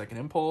 Second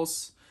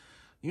impulse.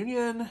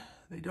 Union,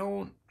 they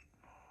don't...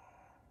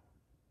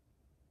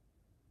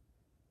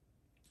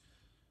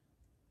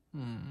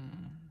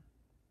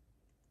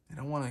 They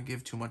don't want to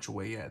give too much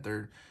away yet.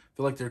 I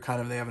feel like they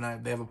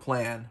have a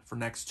plan for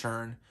next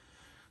turn.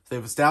 So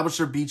they've established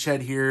their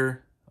beachhead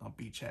here. Oh,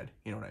 beachhead,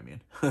 you know what I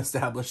mean.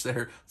 Established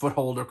their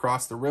foothold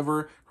across the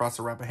river, across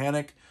the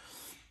Rappahannock.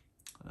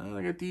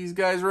 I got these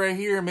guys right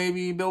here,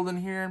 maybe building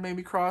here and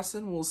maybe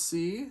crossing. We'll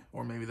see.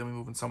 Or maybe they'll be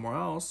moving somewhere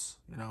else.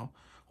 You know,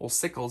 old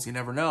sickles, you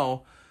never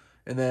know.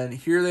 And then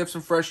here they have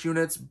some fresh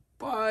units,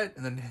 and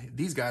then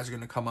these guys are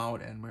going to come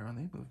out and where are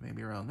they? Move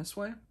maybe around this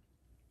way.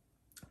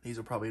 These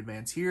will probably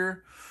advance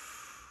here.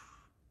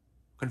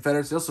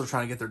 Confederates, they're still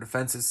trying to get their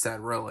defenses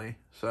set, really.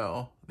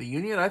 So the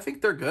Union, I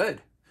think they're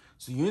good.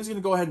 So the Union's going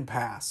to go ahead and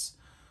pass.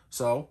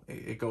 So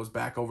it goes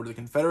back over to the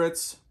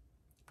Confederates.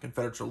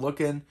 Confederates are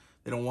looking.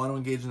 They don't want to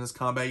engage in this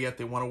combat yet.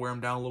 They want to wear him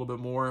down a little bit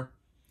more.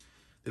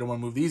 They don't want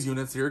to move these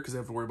units here because they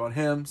have to worry about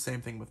him.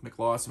 Same thing with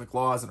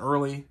McLaws and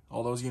Early.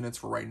 All those units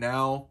for right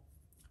now.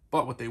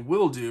 But what they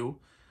will do,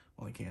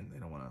 well, they can't. They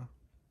don't want to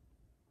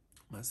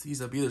mess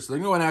these up either. So they're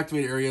going to go ahead and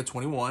activate Area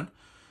 21.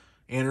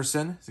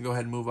 Anderson is going to go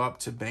ahead and move up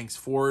to Banks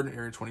Ford,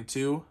 Area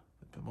 22.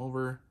 Flip him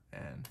over,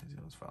 and he's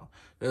going to file.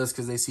 Just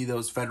because they see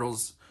those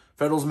Federals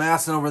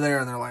massing over there,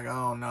 and they're like,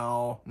 oh,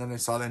 no. And then they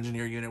saw the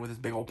engineer unit with this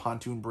big old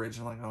pontoon bridge,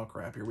 and they're like, oh,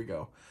 crap, here we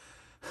go.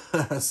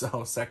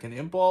 So, second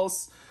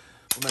impulse.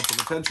 Momentum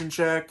retention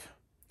check.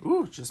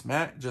 Ooh, just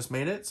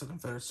made it. So,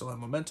 Confederates still have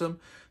momentum.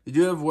 They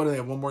do have, they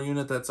have one more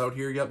unit that's out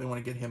here. Yep, they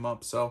want to get him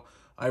up. So,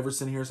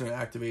 Iverson here is going to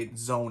activate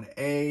Zone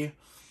A.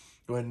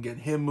 Go ahead and get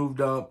him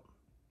moved up.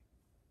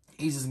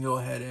 He's just going to go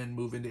ahead and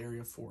move into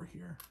Area 4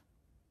 here.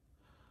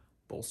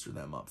 Bolster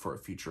them up for a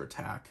future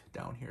attack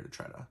down here to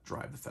try to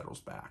drive the Federals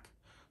back.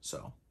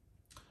 So,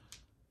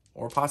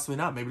 or possibly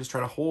not. Maybe just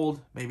try to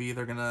hold. Maybe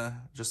they're going to,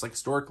 just like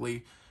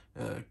historically,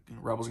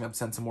 Rebels are going to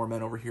send some more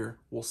men over here.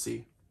 We'll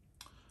see.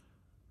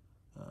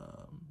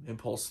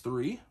 Impulse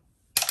 3.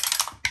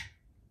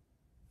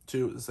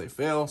 2, as they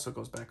fail, so it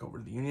goes back over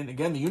to the Union.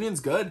 Again, the Union's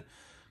good.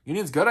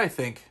 Union's good, I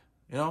think.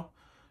 You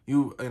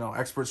know,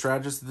 expert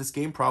strategists of this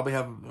game probably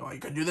have, you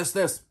can do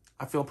this.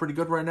 I feel pretty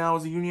good right now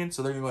as a Union,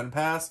 so they're going to go ahead and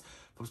pass.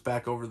 Flips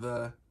back over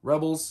the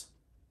Rebels.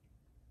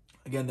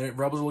 Again, the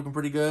Rebels are looking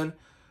pretty good.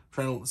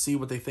 Trying to see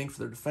what they think for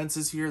their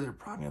defenses here. They're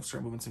probably going to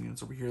start moving some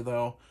units over here,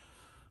 though.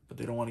 But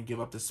they don't want to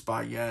give up this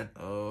spot yet.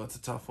 Oh, it's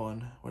a tough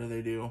one. What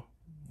do?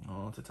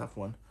 Oh, it's a tough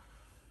one.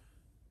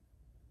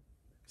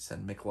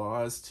 Send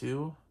McLaws,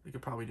 too. They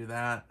could probably do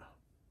that.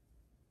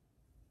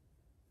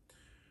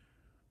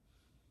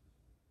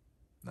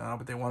 No,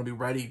 but they want to be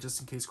ready just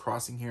in case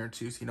crossing here,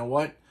 too. So you know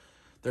what?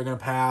 They're going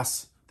to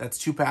pass. That's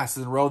 2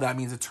 passes in a row. That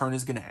means the turn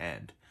is going to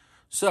end.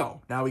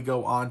 So now we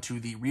go on to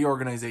the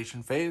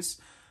reorganization phase.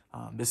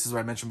 This is what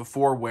I mentioned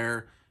before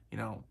where,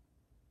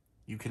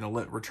 you can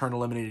return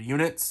eliminated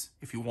units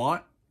if you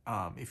want.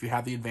 If you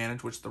have the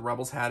advantage, which the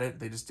Rebels had it,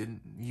 they just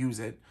didn't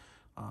use it.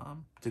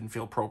 Didn't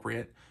feel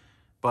appropriate.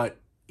 But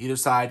either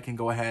side can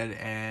go ahead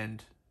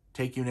and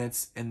take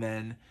units. And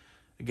then,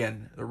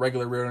 again, the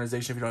regular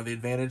reorganization, if you don't have the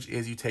advantage,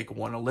 is you take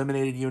one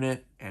eliminated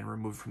unit and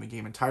remove it from the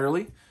game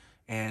entirely.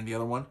 And the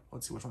other one,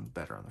 let's see which one's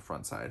better on the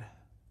front side.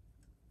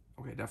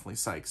 Okay, definitely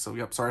Sykes. So,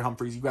 yep, sorry,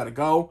 Humphreys, you got to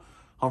go.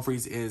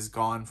 Humphreys is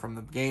gone from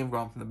the game,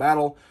 gone from the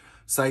battle.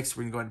 Sykes,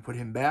 we're going to go ahead and put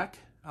him back.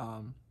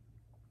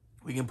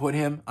 We can put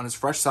him on his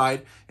fresh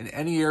side in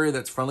any area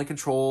that's friendly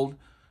controlled,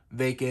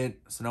 vacant,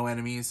 so no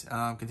enemies,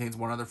 contains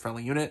one other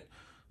friendly unit.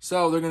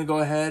 So they're going to go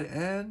ahead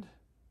and,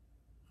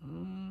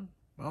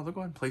 they'll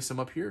go ahead and place him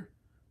up here.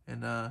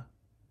 And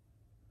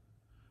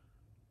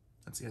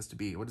let's see, it has to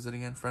be, what is it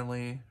again?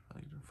 Friendly,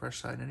 fresh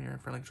side in here,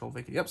 friendly controlled,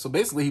 vacant. Yep, so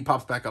basically he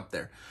pops back up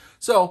there.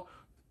 So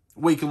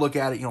the way you can look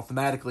at it,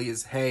 thematically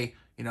is, hey,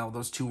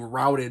 those two were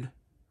routed,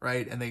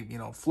 right? And they,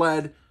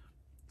 fled,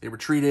 they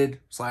retreated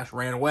 /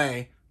 ran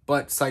away.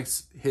 But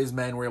Sykes, his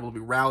men were able to be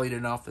rallied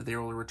enough that they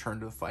were able to return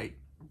to the fight.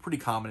 Pretty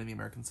common in the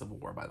American Civil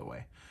War, by the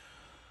way.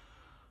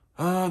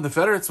 The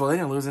Confederates, well, they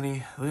didn't lose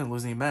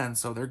any men,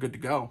 so they're good to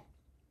go.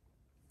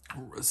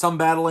 Some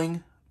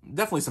battling,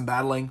 definitely some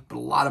battling, but a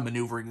lot of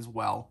maneuvering as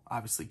well.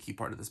 Obviously, key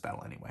part of this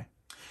battle anyway.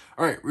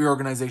 All right,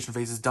 reorganization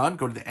phase is done.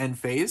 Go to the end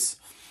phase.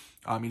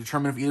 You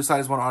determine if either side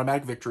has won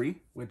automatic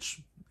victory,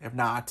 which if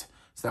not,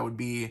 so that would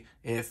be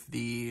if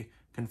the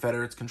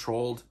Confederates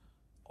controlled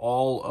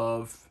all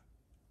of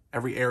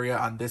every area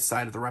on this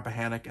side of the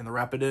Rappahannock and the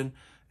Rapidan,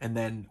 and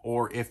then,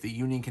 or if the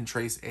Union can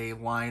trace a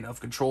line of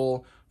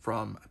control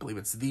from, I believe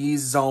it's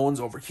these zones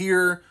over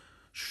here,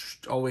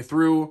 all the way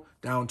through,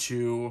 down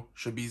to,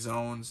 should be these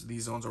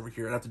zones over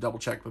here. I'd have to double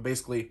check, but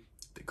basically,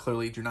 they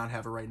clearly do not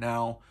have it right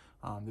now.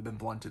 They've been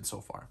blunted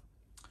so far.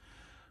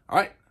 All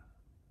right.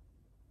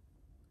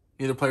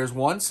 Neither player's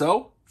won,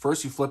 so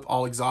first you flip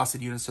all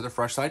exhausted units to the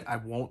fresh side. I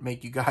won't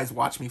make you guys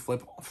watch me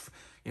flip,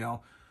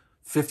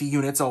 50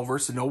 units over,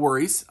 so no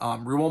worries.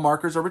 Reroll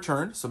markers are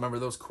returned, so remember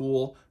those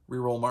cool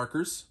reroll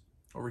markers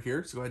over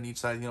here. So go ahead and each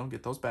side,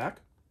 get those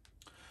back.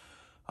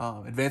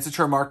 Advance the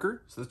turn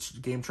marker, so the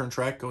game turn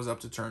track goes up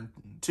to turn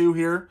 2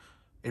 here.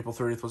 April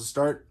 30th was the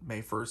start,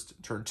 May 1st,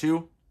 turn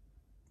 2.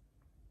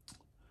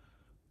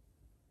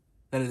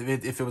 Then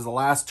if it was the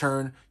last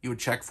turn, you would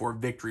check for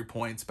victory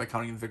points by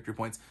counting the victory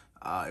points.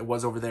 It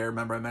was over there.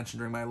 Remember, I mentioned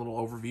during my little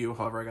overview.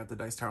 However, I got the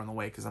dice tower on the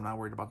way because I'm not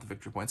worried about the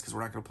victory points because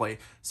we're not going to play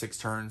 6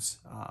 turns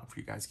for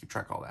you guys to keep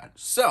track of all that.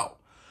 So,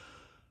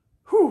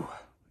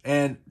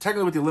 And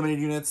technically with the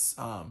eliminated units,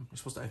 I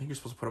think you're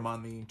supposed to put them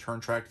on the turn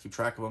track to keep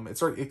track of them. It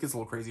gets a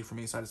little crazy for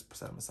me, so I just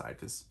set them aside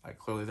because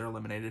clearly they're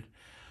eliminated.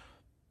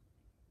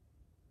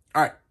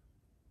 All right.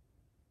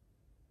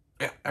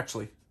 Yeah,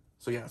 actually.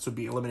 So yeah, this would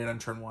be eliminated on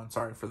turn 1.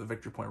 Sorry for the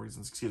victory point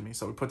reasons, excuse me.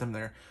 So we put them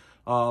there.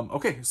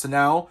 Okay, so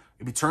now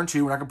it'd be turn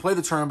 2. We're not going to play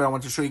the turn, but I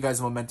want to show you guys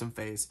the momentum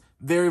phase.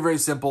 Very, very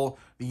simple.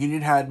 The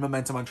Union had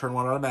momentum on turn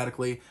 1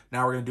 automatically.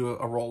 Now we're going to do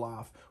a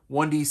roll-off.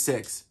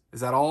 1d6. Is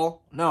that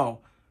all?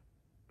 No.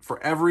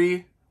 For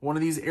every one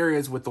of these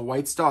areas with the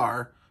white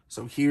star,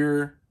 so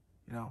here,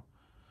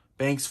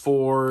 Banks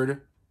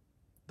Ford,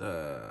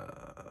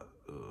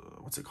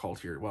 what's it called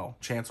here? Well,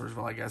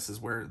 Chancellorsville, I guess,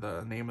 is where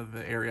the name of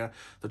the area.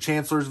 The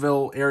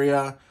Chancellorsville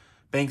area,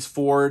 Banks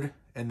Ford,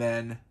 and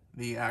then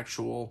the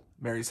actual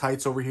Mary's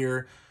Heights over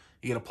here,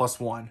 you get a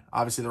 +1.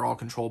 Obviously, they're all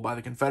controlled by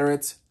the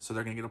Confederates, so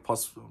they're going to get a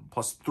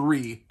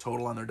 +3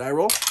 total on their die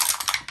roll.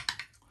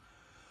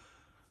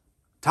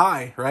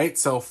 Tie, right?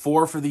 So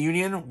 4 for the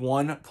Union,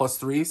 1 +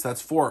 3, so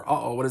that's 4.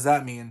 Uh-oh, what does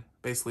that mean?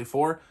 Basically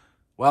 4.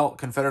 Well,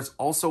 Confederates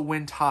also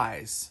win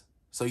ties.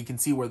 So you can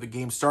see where the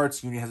game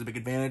starts. Union has a big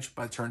advantage.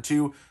 By turn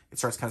 2, it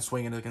starts kind of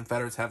swinging, and the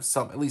Confederates have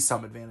at least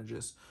some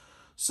advantages.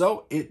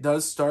 So it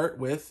does start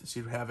with, so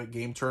you have a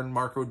game turn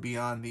marker would be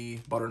on the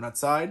butternut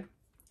side,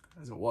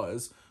 as it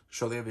was, to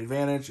show they have the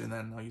advantage, and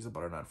then I'll use a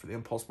butternut for the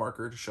impulse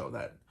marker to show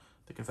that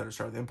the Confederates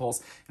started the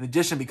impulse. In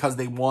addition, because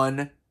they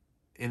won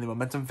in the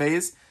momentum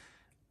phase,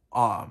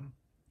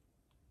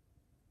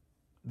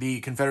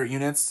 the Confederate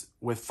units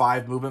with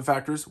 5 movement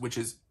factors, which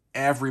is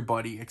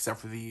everybody except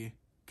for the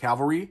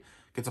cavalry,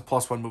 gets a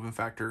 +1 movement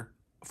factor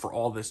for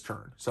all this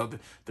turn. So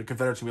the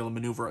Confederates will be able to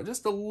maneuver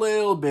just a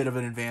little bit of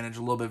an advantage,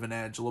 a little bit of an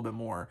edge, a little bit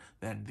more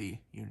than the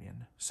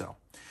Union. So,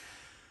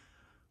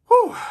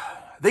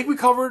 I think we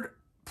covered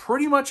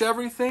pretty much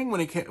everything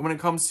when it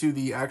comes to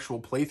the actual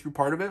playthrough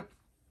part of it.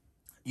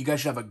 You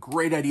guys should have a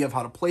great idea of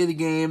how to play the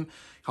game,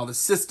 how the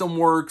system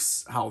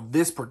works, how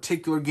this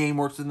particular game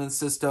works within the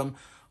system.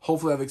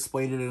 Hopefully I've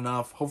explained it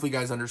enough. Hopefully you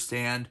guys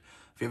understand.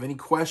 If you have any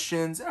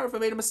questions or if I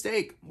made a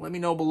mistake, let me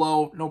know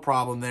below. No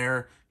problem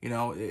there.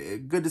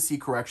 Good to see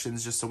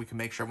corrections just so we can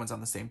make sure everyone's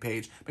on the same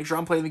page. Make sure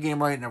I'm playing the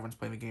game right and everyone's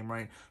playing the game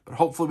right. But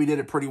hopefully we did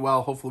it pretty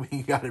well. Hopefully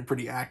we got it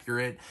pretty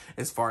accurate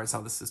as far as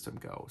how the system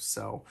goes.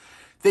 So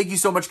thank you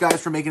so much,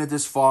 guys, for making it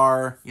this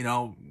far. You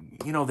know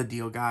the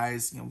deal,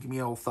 guys. Give me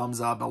a little thumbs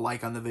up, a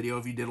like on the video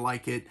if you did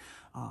like it.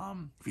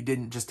 If you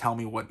didn't, just tell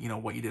me what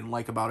you didn't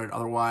like about it.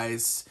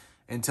 Otherwise,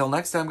 until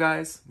next time,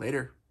 guys,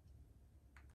 later.